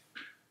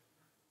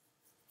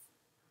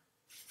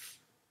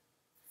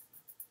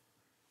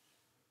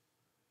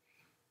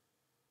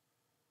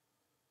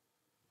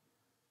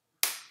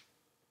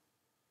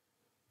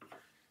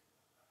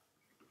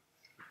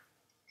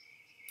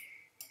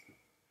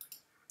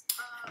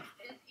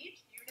 Is each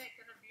unit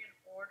going to be in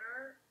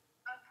order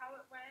of how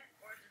it went,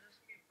 or is it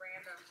just going to be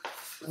random?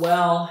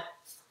 Well,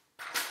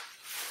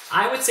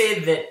 I would say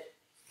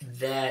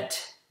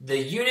that the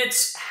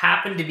units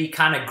happen to be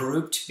kind of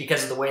grouped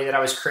because of the way that I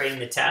was creating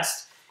the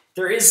test.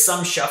 There is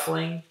some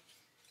shuffling,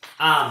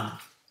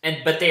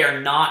 but they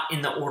are not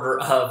in the order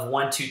of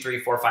 1, 2, 3,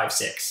 4, 5,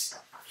 6.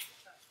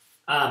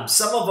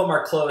 Some of them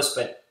are close,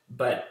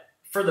 but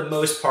for the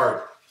most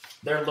part,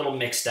 they're a little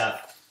mixed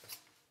up.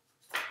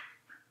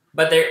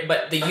 But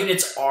the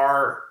units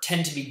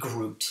tend to be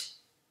grouped.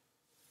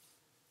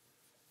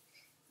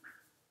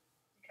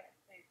 Okay,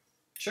 thanks.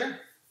 Sure.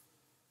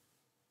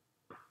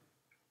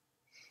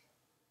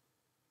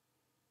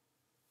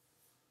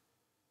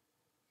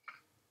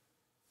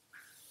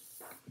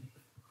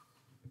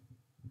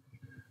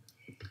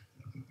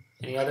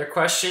 Any other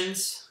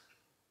questions?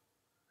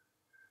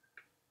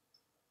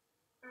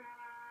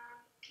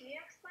 Can you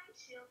explain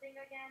shielding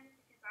again?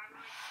 Because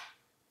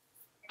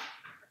I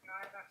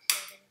forgot about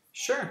shielding.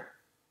 Sure.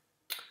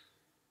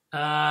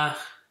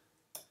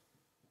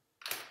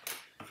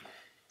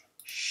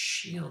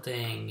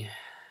 Shielding.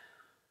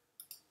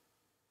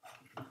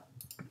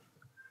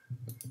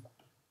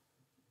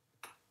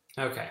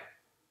 Okay.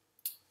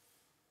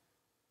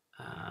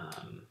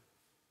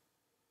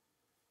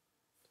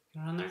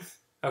 Get on there?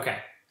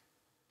 Okay.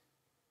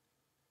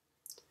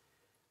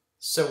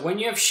 So when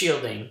you have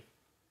shielding,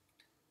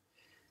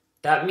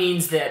 that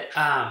means that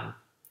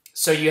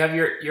so you have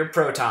your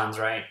protons,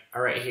 right,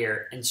 are right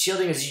here, and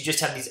shielding is you just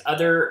have these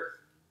other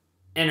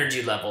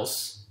energy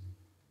levels.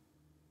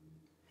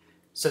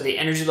 So the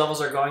energy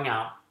levels are going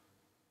out,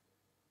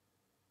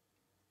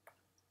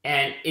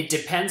 And it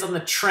depends on the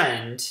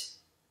trend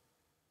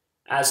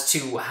as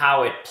to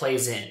how it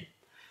plays in.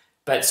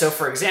 But so,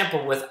 for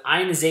example, with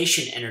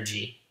ionization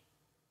energy,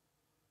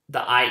 the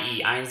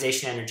IE,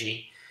 ionization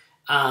energy,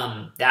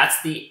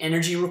 that's the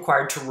energy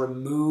required to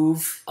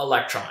remove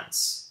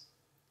electrons.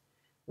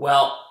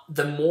 Well,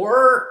 the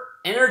more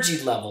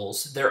energy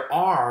levels there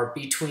are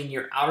between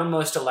your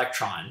outermost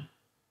electron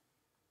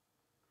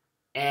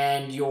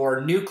and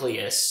your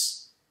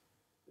nucleus,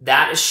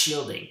 that is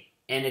shielding.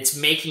 And it's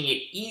making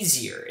it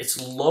easier. It's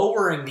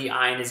lowering the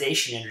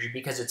ionization energy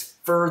because it's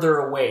further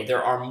away.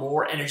 There are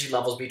more energy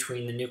levels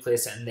between the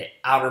nucleus and the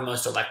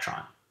outermost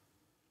electron.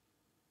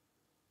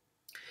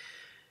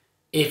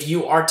 If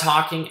you are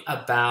talking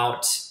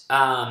about,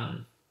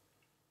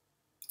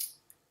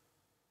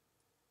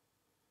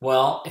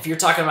 well, if you're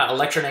talking about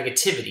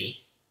electronegativity,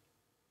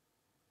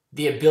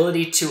 the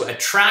ability to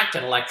attract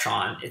an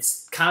electron,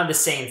 it's kind of the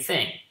same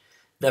thing.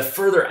 The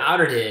further out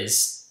it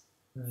is,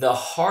 the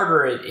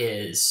harder it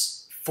is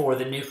for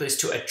the nucleus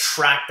to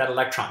attract that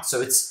electron.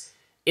 So its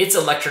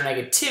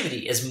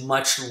electronegativity is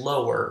much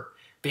lower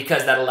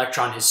because that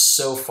electron is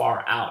so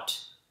far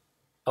out,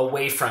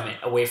 away from it,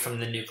 away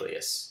from the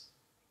nucleus.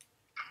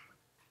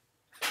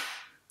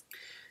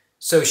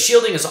 So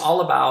shielding is all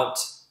about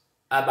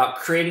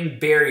creating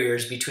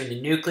barriers between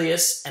the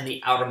nucleus and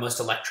the outermost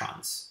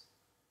electrons.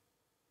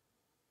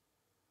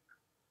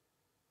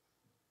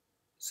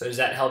 So does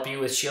that help you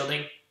with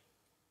shielding?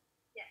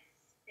 Yes,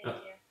 thank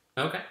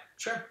you. Okay,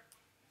 sure.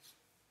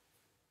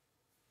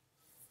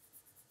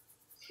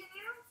 Can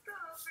you go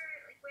over,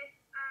 like, with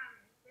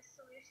the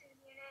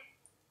solutions unit,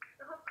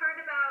 the whole part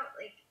about,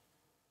 like,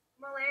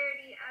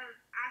 molarity of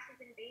acids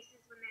and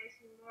bases when there's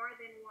more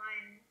than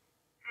one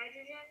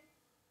hydrogen?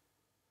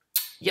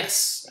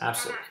 Yes,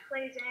 absolutely. How that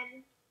plays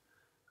in.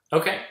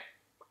 Okay.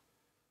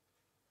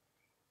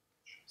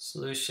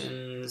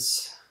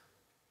 Solutions.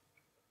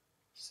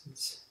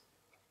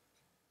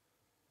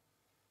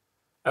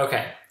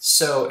 Okay,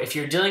 so if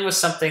you're dealing with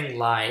something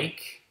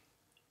like,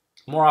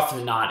 more often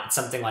than not, it's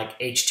something like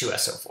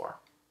H2SO4.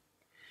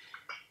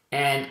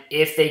 And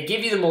if they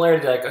give you the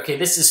molarity, like, okay,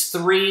 this is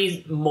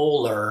 3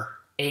 molar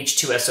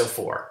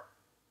H2SO4.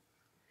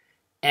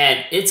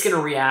 And it's going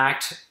to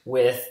react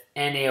with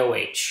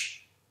NaOH.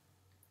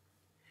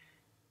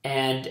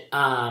 And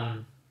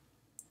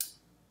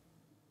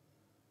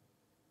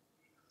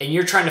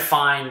you're trying to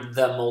find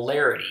the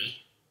molarity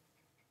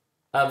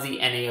of the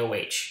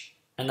NaOH.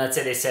 And let's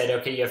say they said,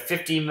 okay, you have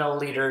 50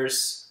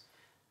 milliliters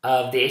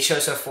of the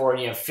H2SO4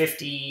 and you have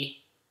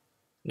 50,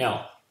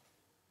 no.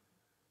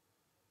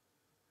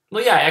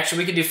 Well, yeah, actually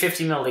we could do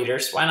 50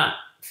 milliliters. Why not?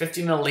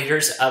 50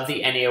 milliliters of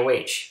the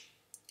NaOH.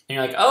 And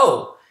you're like,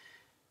 oh,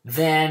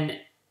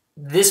 then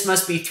this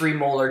must be 3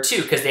 molar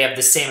too, because they have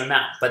the same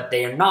amount, but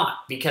they are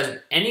not, because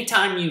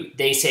anytime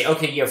they say,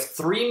 okay, you have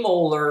 3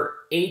 molar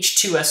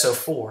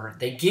H2SO4,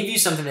 they give you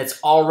something that's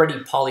already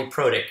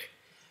polyprotic.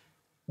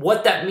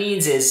 What that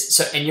means is,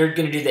 so, and you're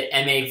going to do the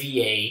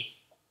MAVA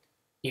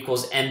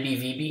equals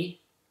MBVB.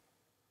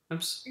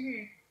 Oops.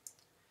 Mm-hmm.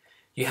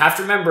 You have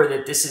to remember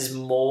that this is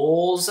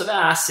moles of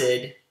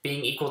acid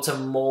being equal to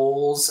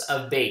moles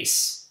of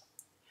base.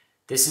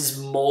 This is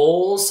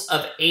moles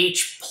of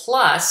H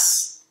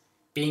plus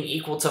being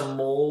equal to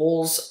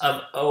moles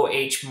of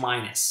OH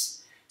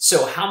minus.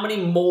 So how many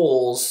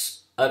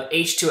moles of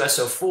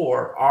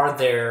H2SO4 are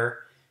there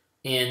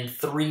in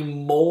 3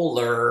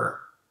 molar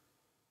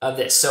of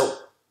this? So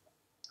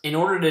in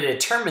order to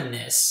determine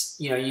this,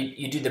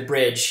 you do the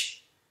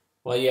bridge.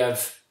 Well, you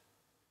have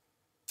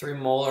 3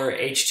 molar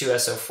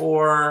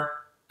H2SO4,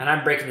 and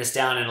I'm breaking this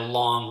down in a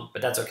long,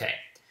 but that's okay.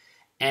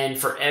 And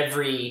for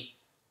every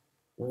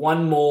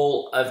 1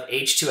 mole of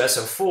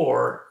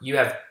H2SO4, you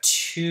have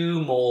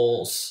 2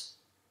 moles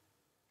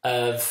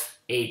of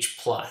H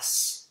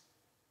plus.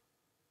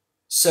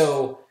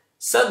 So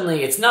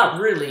suddenly it's not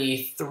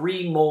really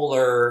 3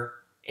 molar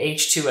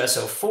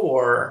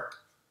H2SO4,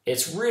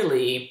 it's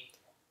really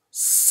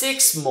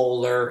 6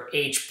 molar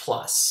H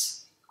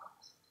plus.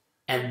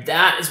 And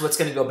that is what's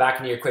going to go back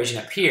into your equation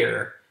up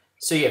here.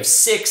 So you have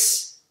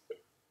 6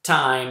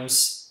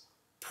 times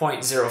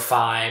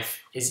 0.05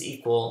 is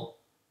equal,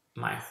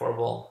 my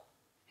horrible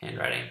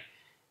handwriting,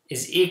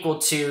 is equal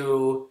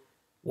to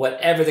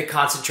whatever the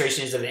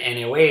concentration is of the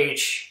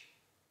NaOH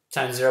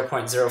times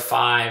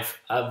 0.05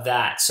 of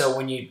that. So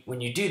when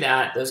you do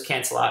that, those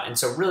cancel out. And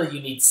so really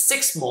you need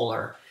 6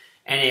 molar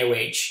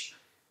NaOH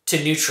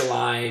to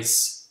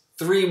neutralize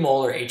 3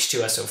 molar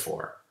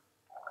H2SO4.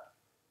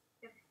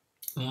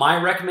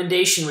 My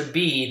recommendation would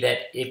be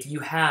that if you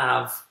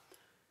have,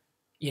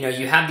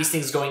 you have these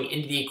things going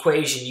into the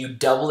equation, you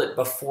double it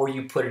before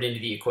you put it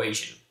into the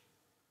equation.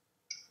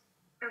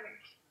 Okay.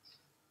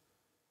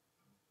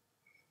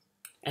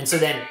 And so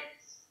then,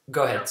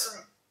 go ahead. Go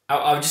ahead.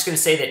 I was just going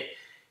to say that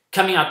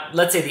coming out,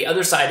 let's say the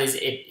other side is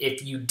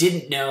if you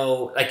didn't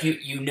know, like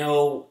you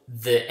know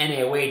the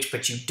NaOH,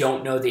 but you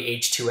don't know the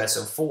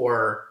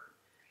H2SO4,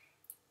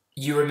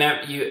 you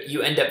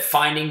end up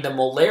finding the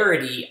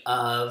molarity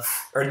of,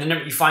 or the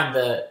number, you find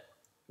the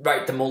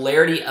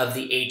molarity of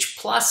the H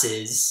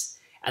pluses,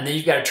 and then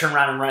you've got to turn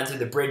around and run it through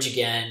the bridge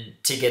again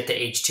to get the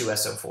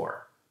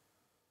H2SO4.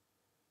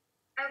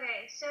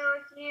 Okay, so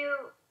if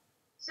you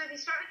start with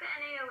the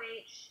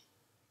NaOH,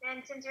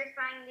 then since you're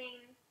finding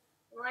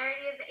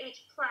molarity of the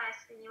H plus,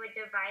 then you would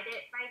divide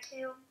it by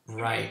 2.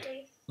 Right. In this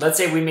case. Let's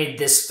say we made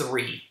this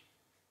 3,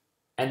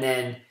 and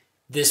then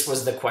this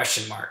was the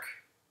question mark.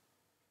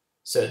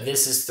 So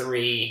this is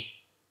 3,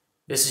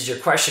 this is your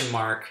question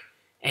mark,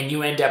 and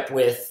you end up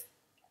with,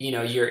 you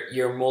know,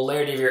 your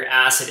molarity of your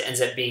acid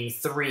ends up being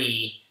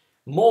 3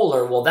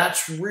 molar. Well,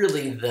 that's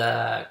really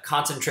the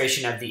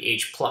concentration of the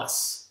H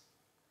plus.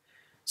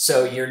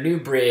 So your new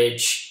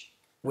bridge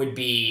would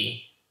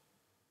be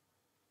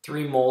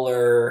 3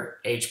 molar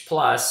H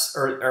plus,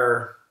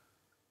 or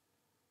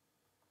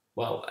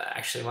well,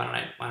 actually, why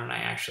don't I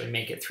actually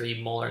make it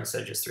 3 molar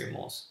instead of just 3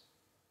 moles?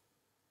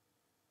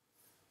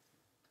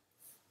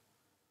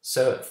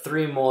 So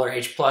 3 molar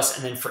H plus,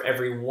 and then for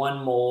every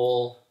 1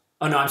 mole,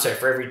 oh no, I'm sorry,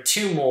 for every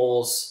 2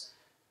 moles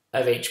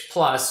of H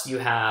plus, you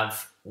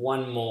have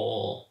 1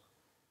 mole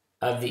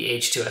of the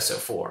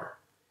H2SO4.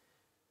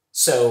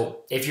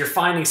 So if you're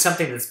finding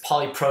something that's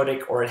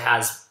polyprotic or it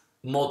has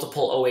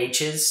multiple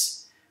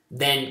OHs,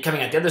 then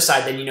coming out the other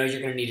side, then you know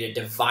you're going to need to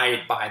divide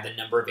it by the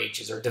number of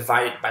H's, or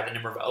divide it by the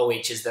number of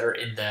OHs that are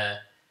in the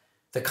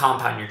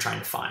compound you're trying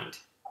to find.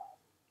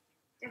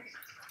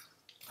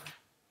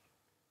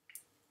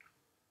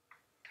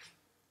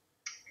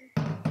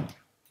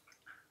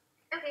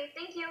 Okay,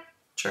 thank you.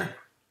 Sure.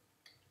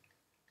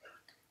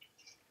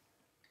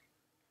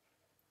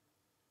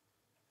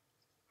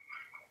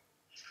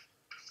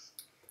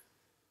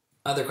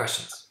 Other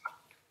questions?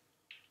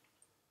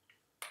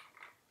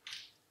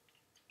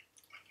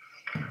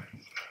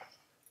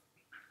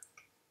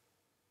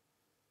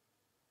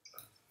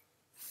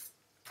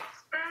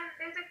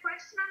 There's a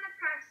question on the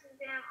practice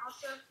exam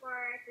also for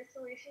the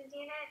solutions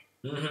unit.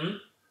 Mm-hmm.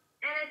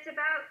 And it's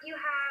about, you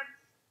have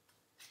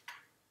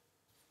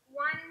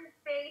one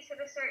base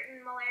of a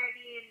certain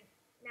molarity in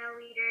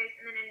milliliters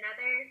and then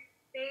another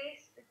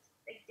base that's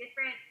like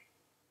different.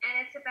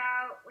 And it's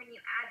about when you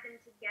add them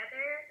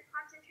together, the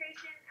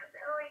concentration of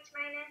the OH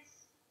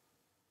minus.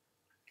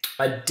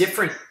 A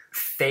different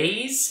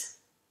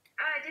phase?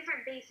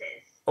 Different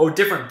bases. Oh,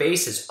 different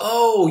bases.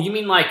 Oh, you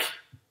mean like,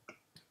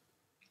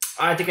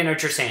 I think I know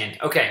what you're saying.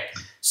 Okay,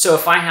 so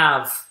if I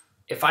have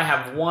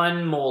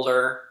 1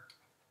 molar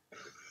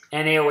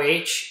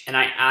NaOH and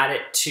I add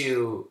it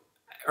to,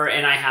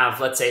 and I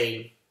have, let's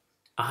say,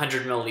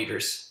 100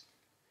 milliliters,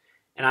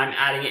 and I'm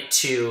adding it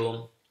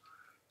to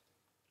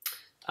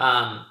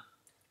 1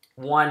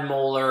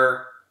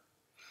 molar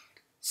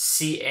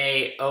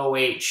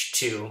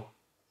CaOH2,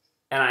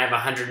 and I have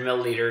 100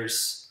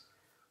 milliliters,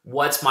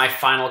 what's my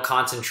final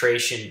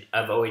concentration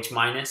of OH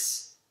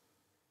minus?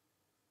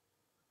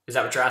 Is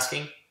that what you're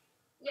asking?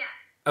 Yeah.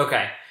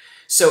 Okay.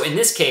 So in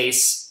this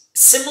case,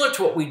 similar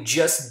to what we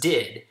just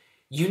did,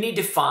 you need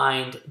to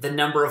find the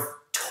number of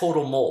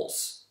total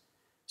moles.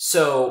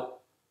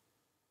 So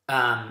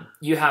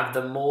you have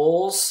the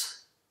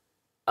moles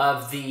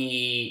of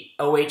the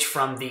OH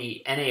from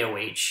the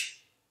NaOH,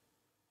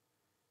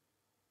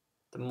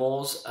 the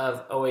moles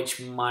of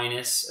OH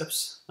minus,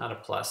 oops, not a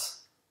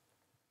plus.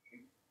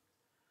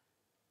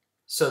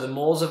 So the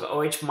moles of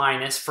OH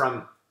minus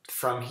from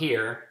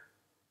here,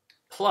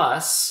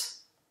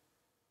 plus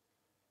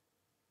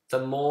the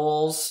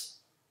moles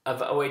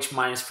of OH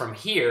minus from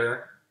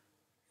here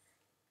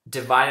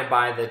divided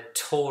by the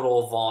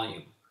total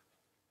volume.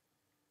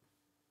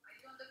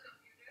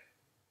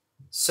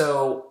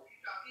 So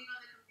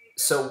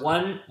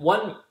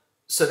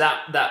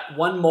that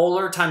 1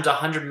 molar times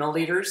 100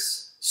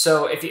 milliliters.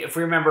 So if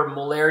we remember,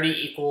 molarity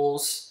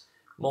equals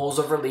moles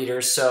over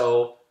liters.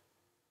 So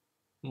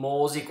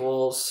moles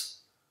equals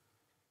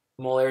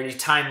molarity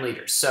times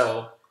liters.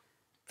 So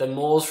the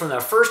moles from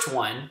the first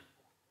one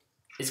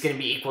is going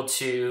to be equal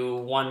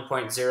to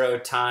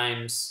 1.0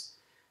 times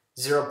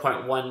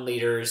 0.1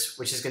 liters,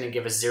 which is going to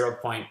give us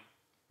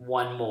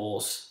 0.1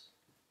 moles.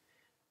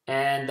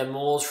 And the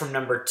moles from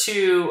number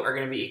 2 are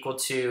going to be equal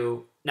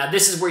to, now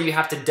this is where you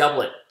have to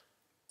double it.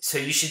 So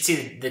you should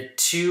see the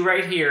 2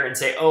 right here and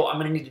say, oh, I'm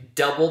going to need to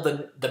double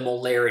the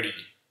molarity.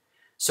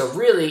 So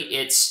really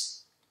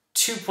it's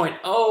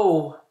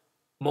 2.0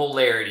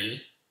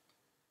 molarity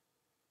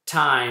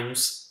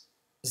times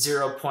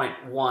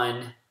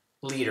 0.1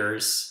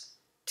 liters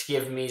to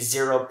give me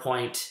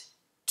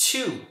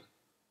 0.2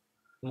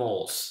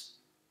 moles.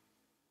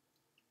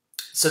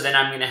 So then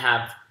I'm going to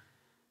have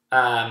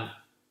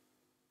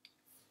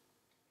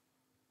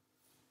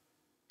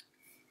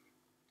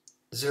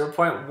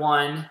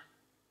 0.1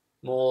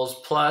 moles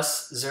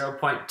plus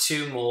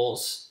 0.2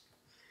 moles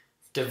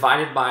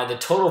divided by the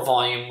total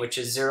volume, which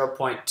is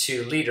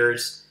 0.2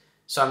 liters.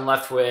 So I'm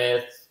left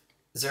with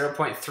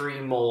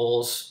 0.3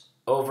 moles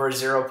over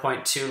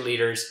 0.2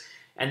 liters.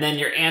 And then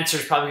your answer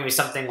is probably going to be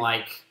something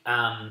like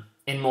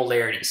in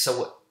molarity.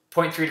 So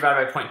 0.3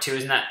 divided by 0.2,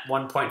 isn't that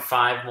 1.5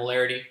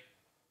 molarity?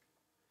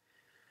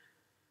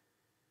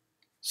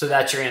 So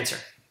that's your answer.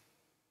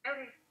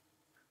 Okay.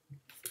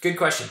 Good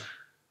question.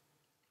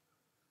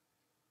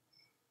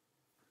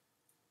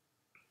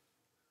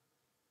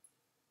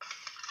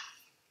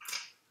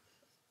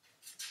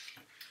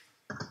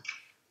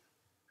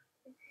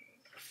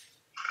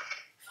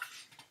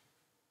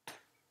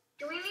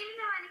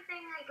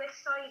 with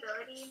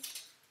solubility?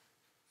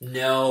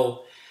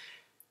 No.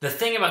 The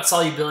thing about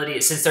solubility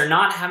is since they're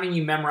not having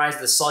you memorize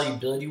the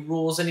solubility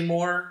rules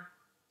anymore,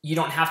 you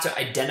don't have to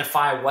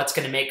identify what's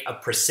going to make a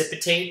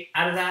precipitate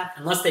out of that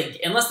unless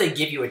they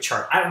give you a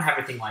chart. I don't have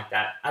anything like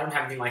that. I don't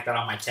have anything like that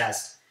on my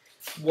test.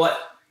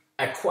 What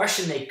a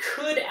question they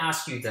could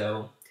ask you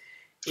though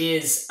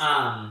is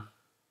let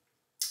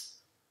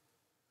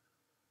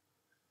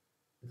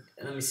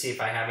me see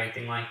if I have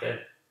anything like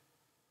that.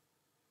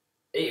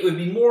 It would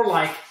be more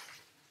like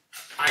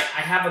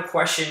I have a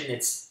question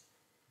that's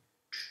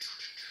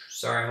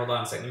sorry, hold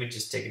on a second. Let me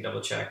just take a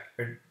double check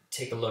or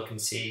take a look and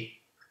see.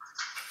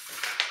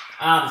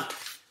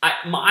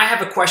 I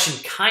have a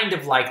question kind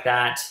of like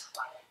that,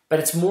 but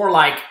it's more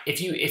like if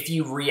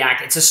you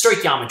react, it's a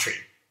stoichiometry.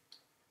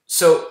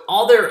 So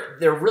all they're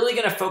really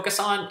going to focus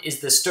on is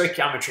the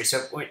stoichiometry. So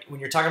when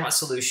you're talking about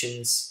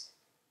solutions,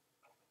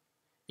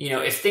 you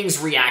know, if things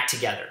react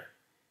together,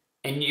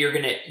 and you're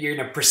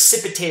gonna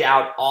precipitate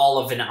out all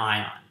of an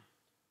ion.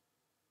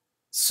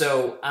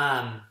 So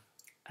I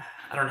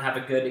don't have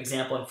a good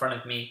example in front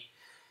of me,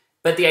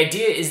 but the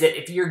idea is that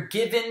if you're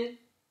given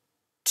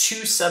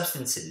two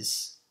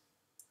substances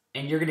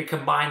and you're going to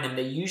combine them,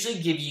 they usually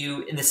give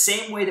you, in the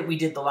same way that we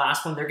did the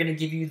last one, they're going to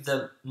give you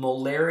the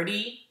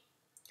molarity,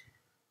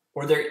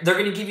 or they're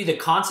going to give you the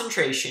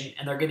concentration,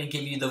 and they're going to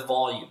give you the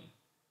volume.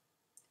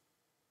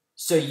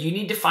 So you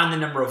need to find the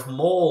number of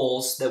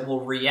moles that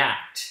will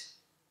react,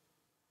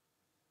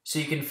 so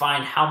you can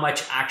find how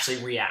much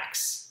actually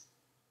reacts.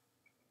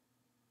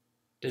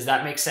 Does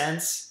that make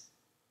sense?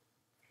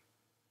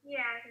 Yeah,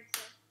 I think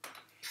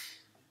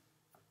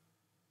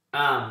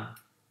so.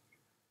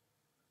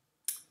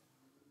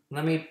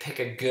 Let me pick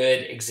a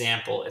good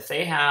example. If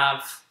they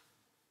have,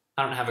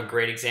 I don't have a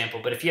great example,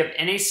 but if you have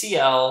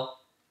NaCl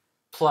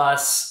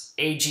plus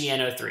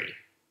AgNO3,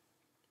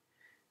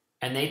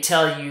 and they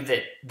tell you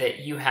that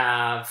you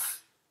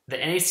have, the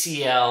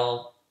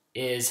NaCl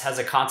has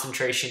a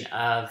concentration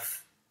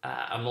of,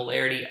 a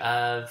molarity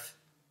of,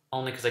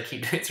 only because I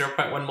keep doing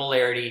 0.1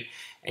 molarity,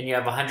 and you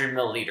have 100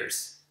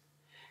 milliliters.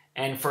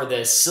 And for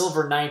the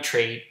silver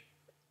nitrate,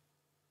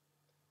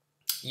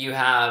 you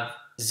have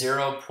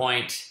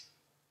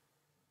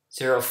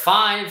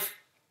 0.05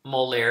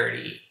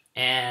 molarity,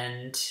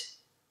 and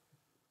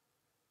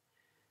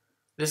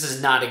this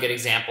is not a good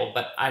example,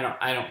 but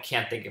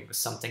can't think of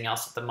something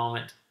else at the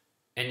moment.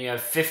 And you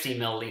have 50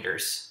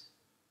 milliliters.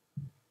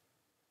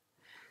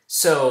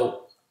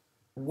 So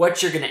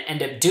what you're going to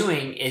end up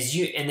doing is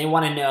and they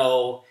want to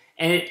know,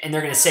 and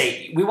they're going to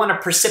say, we want to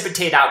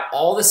precipitate out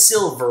all the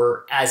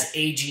silver as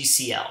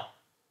AgCl.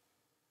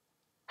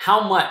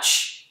 How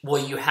much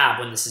will you have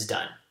when this is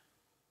done?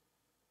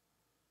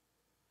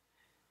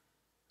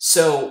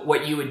 So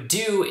what you would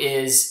do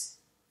is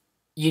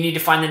you need to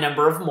find the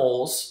number of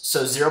moles.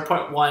 So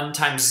 0.1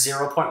 times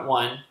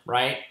 0.1,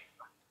 right?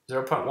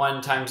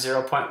 0.1 times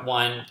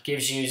 0.1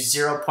 gives you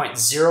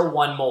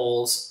 0.01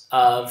 moles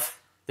of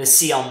the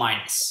Cl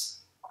minus.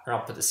 Or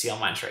I'll put the Cl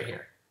minus right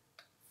here.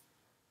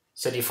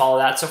 So do you follow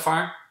that so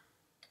far?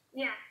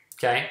 Yeah.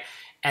 Okay.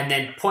 And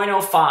then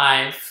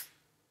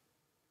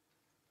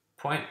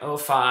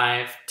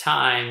 0.05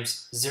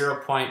 times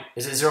 0.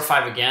 Is it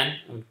 0.5 again?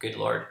 Oh, good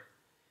Lord.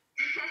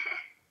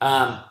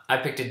 I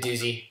picked a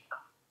doozy.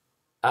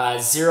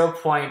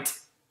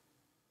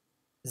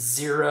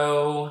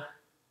 0.0.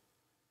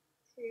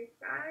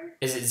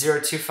 Is it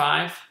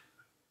 0.25?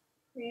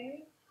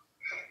 Maybe.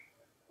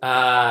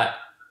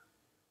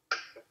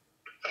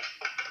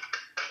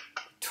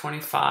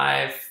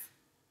 25.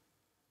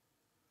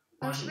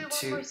 There should be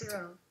one more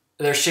zero.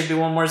 There should be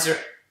one more zero.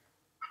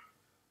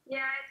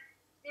 Yeah,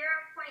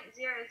 it's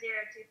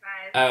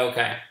 0.0025. Oh,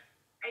 okay.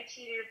 I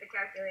cheated with the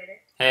calculator.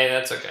 Hey,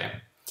 that's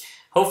okay.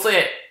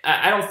 Hopefully,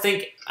 I don't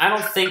think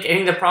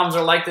any of the problems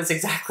are like this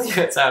exactly.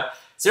 It's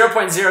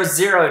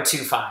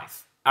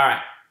 0.0025. All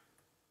right.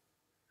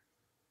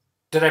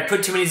 Did I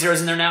put too many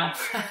zeros in there now?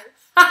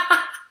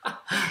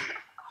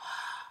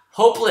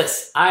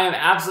 Hopeless. I am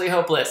absolutely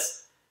hopeless.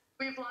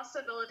 We've lost the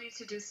ability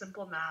to do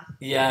simple math.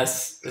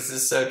 Yes, this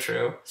is so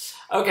true.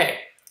 Okay,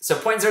 so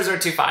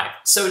 0.0025.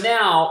 So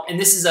now, and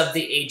this is of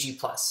the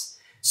Ag+.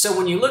 So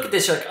when you look at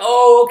this, you're like,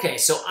 oh, okay,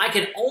 so I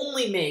can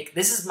only make,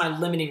 this is my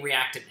limiting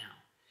reactant now.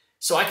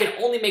 So I can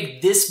only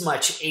make this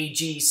much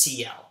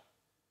AgCl.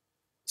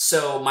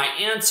 So my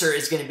answer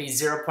is going to be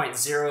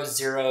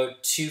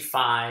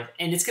 0.0025,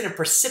 and it's going to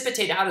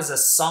precipitate out as a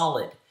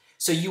solid.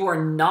 So you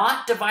are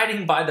not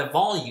dividing by the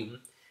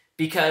volume,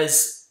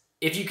 because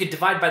if you could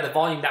divide by the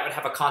volume, that would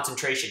have a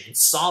concentration, and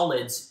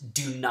solids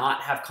do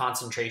not have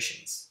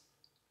concentrations.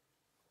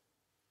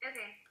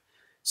 Okay.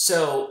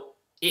 So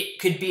it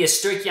could be a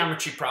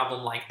stoichiometry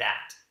problem like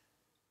that.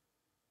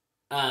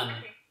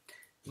 Okay.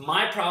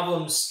 My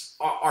problems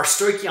are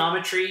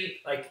stoichiometry,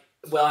 like,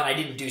 well, and I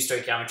didn't do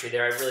stoichiometry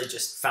there. I really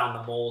just found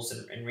the moles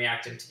and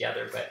reacted them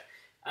together. But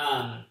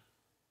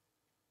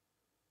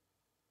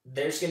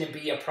there's going to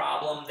be a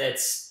problem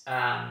that's,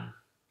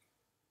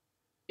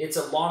 it's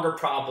a longer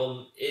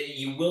problem.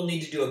 You will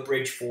need to do a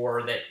bridge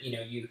for that. You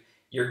know,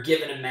 you're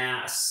given a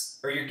mass,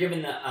 or you're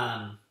given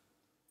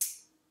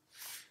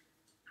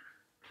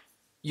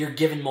you're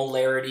given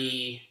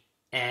molarity,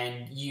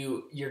 and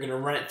you're going to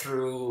run it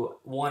through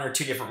one or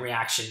two different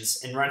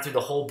reactions and run it through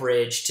the whole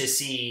bridge to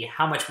see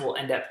how much you'll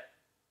end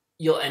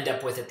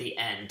up with at the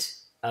end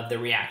of the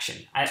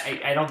reaction.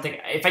 I don't think,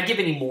 if I give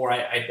any more,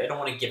 I don't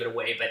want to give it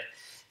away, but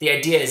the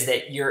idea is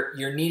that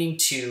you're needing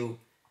to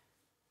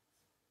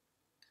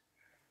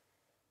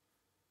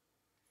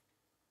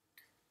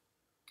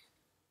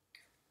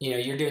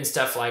you're doing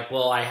stuff like,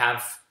 well, I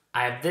have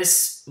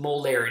this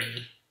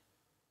molarity,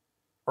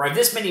 or I have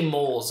this many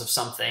moles of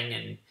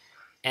something,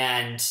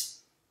 and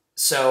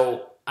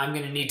so I'm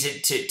going to need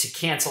to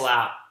cancel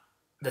out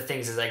the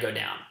things as I go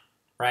down,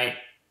 right?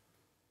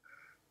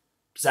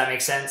 Does that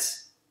make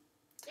sense?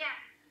 Yeah.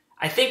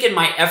 I think in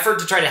my effort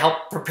to try to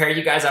help prepare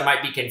you guys, I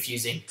might be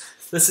confusing.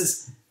 This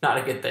is not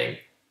a good thing.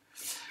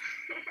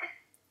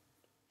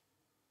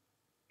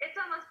 It's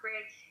almost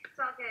break. It's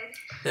all good.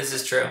 This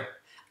is true.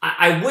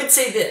 I would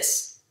say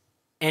this,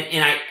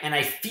 and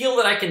I feel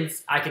that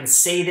I can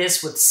say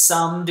this with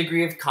some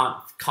degree of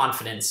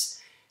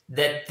confidence,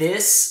 that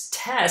this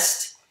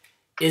test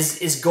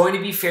is going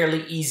to be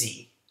fairly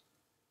easy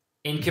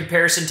in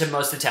comparison to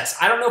most of the tests.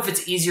 I don't know if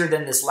it's easier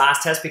than this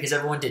last test because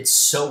everyone did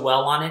so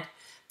well on it,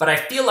 but I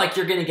feel like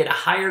you're going to get a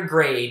higher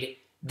grade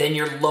than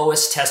your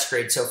lowest test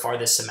grade so far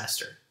this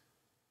semester.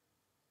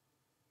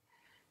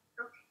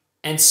 Okay.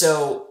 And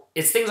so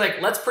it's things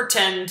like, let's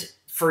pretend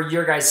for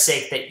your guys'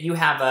 sake that you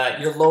have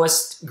your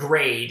lowest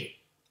grade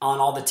on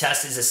all the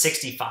tests is a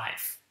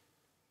 65.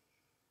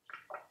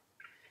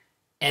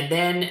 And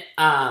then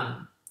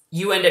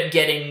you end up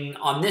getting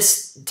on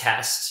this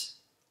test,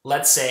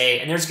 let's say,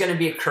 and there's going to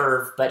be a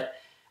curve, but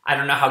I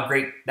don't know how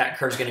great that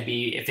curve is going to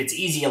be. If it's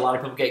easy, a lot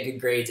of people get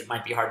good grades. It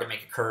might be hard to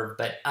make a curve,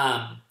 but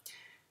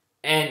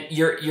and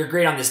your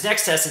grade on this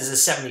next test is a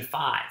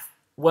 75.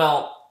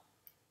 Well,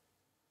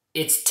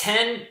 it's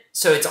 10,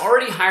 so it's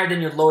already higher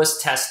than your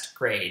lowest test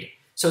grade.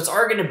 So it's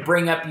already going to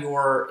bring up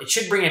it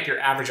should bring up your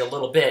average a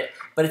little bit,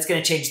 but it's going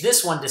to change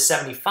this one to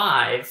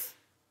 75.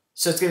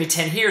 So it's going to be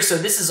 10 here. So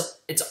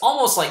it's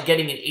almost like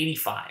getting an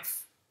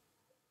 85.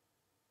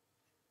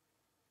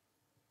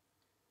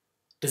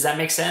 Does that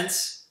make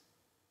sense?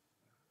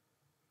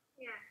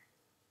 Yeah.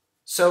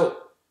 So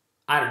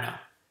I don't know.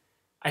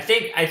 I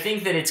think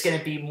that it's going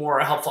to be more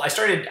helpful. I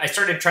started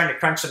trying to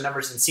crunch some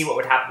numbers and see what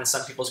would happen with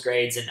some people's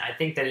grades, and I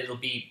think that it'll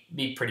be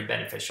pretty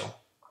beneficial.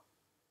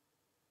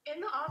 In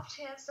the off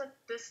chance that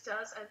this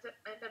does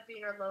end up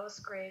being your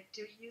lowest grade,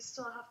 do you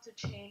still have to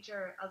change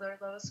your other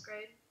lowest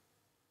grade?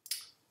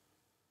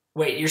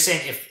 Wait, you're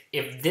saying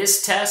if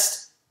this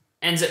test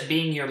ends up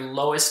being your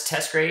lowest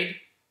test grade?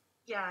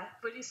 Yeah,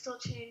 would you still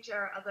change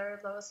your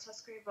other lowest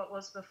test grade, what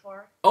was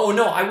before? Oh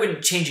no, I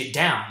wouldn't change it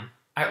down.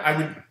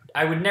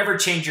 I would never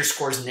change your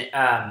scores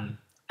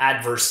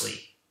adversely.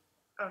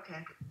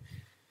 Okay.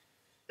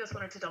 Just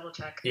wanted to double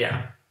check.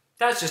 Yeah,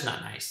 that's just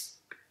not nice.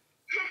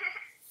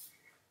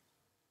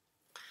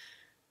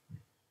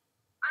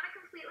 On a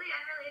completely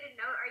unrelated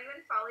note, are you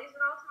in Follies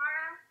at all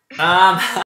tomorrow?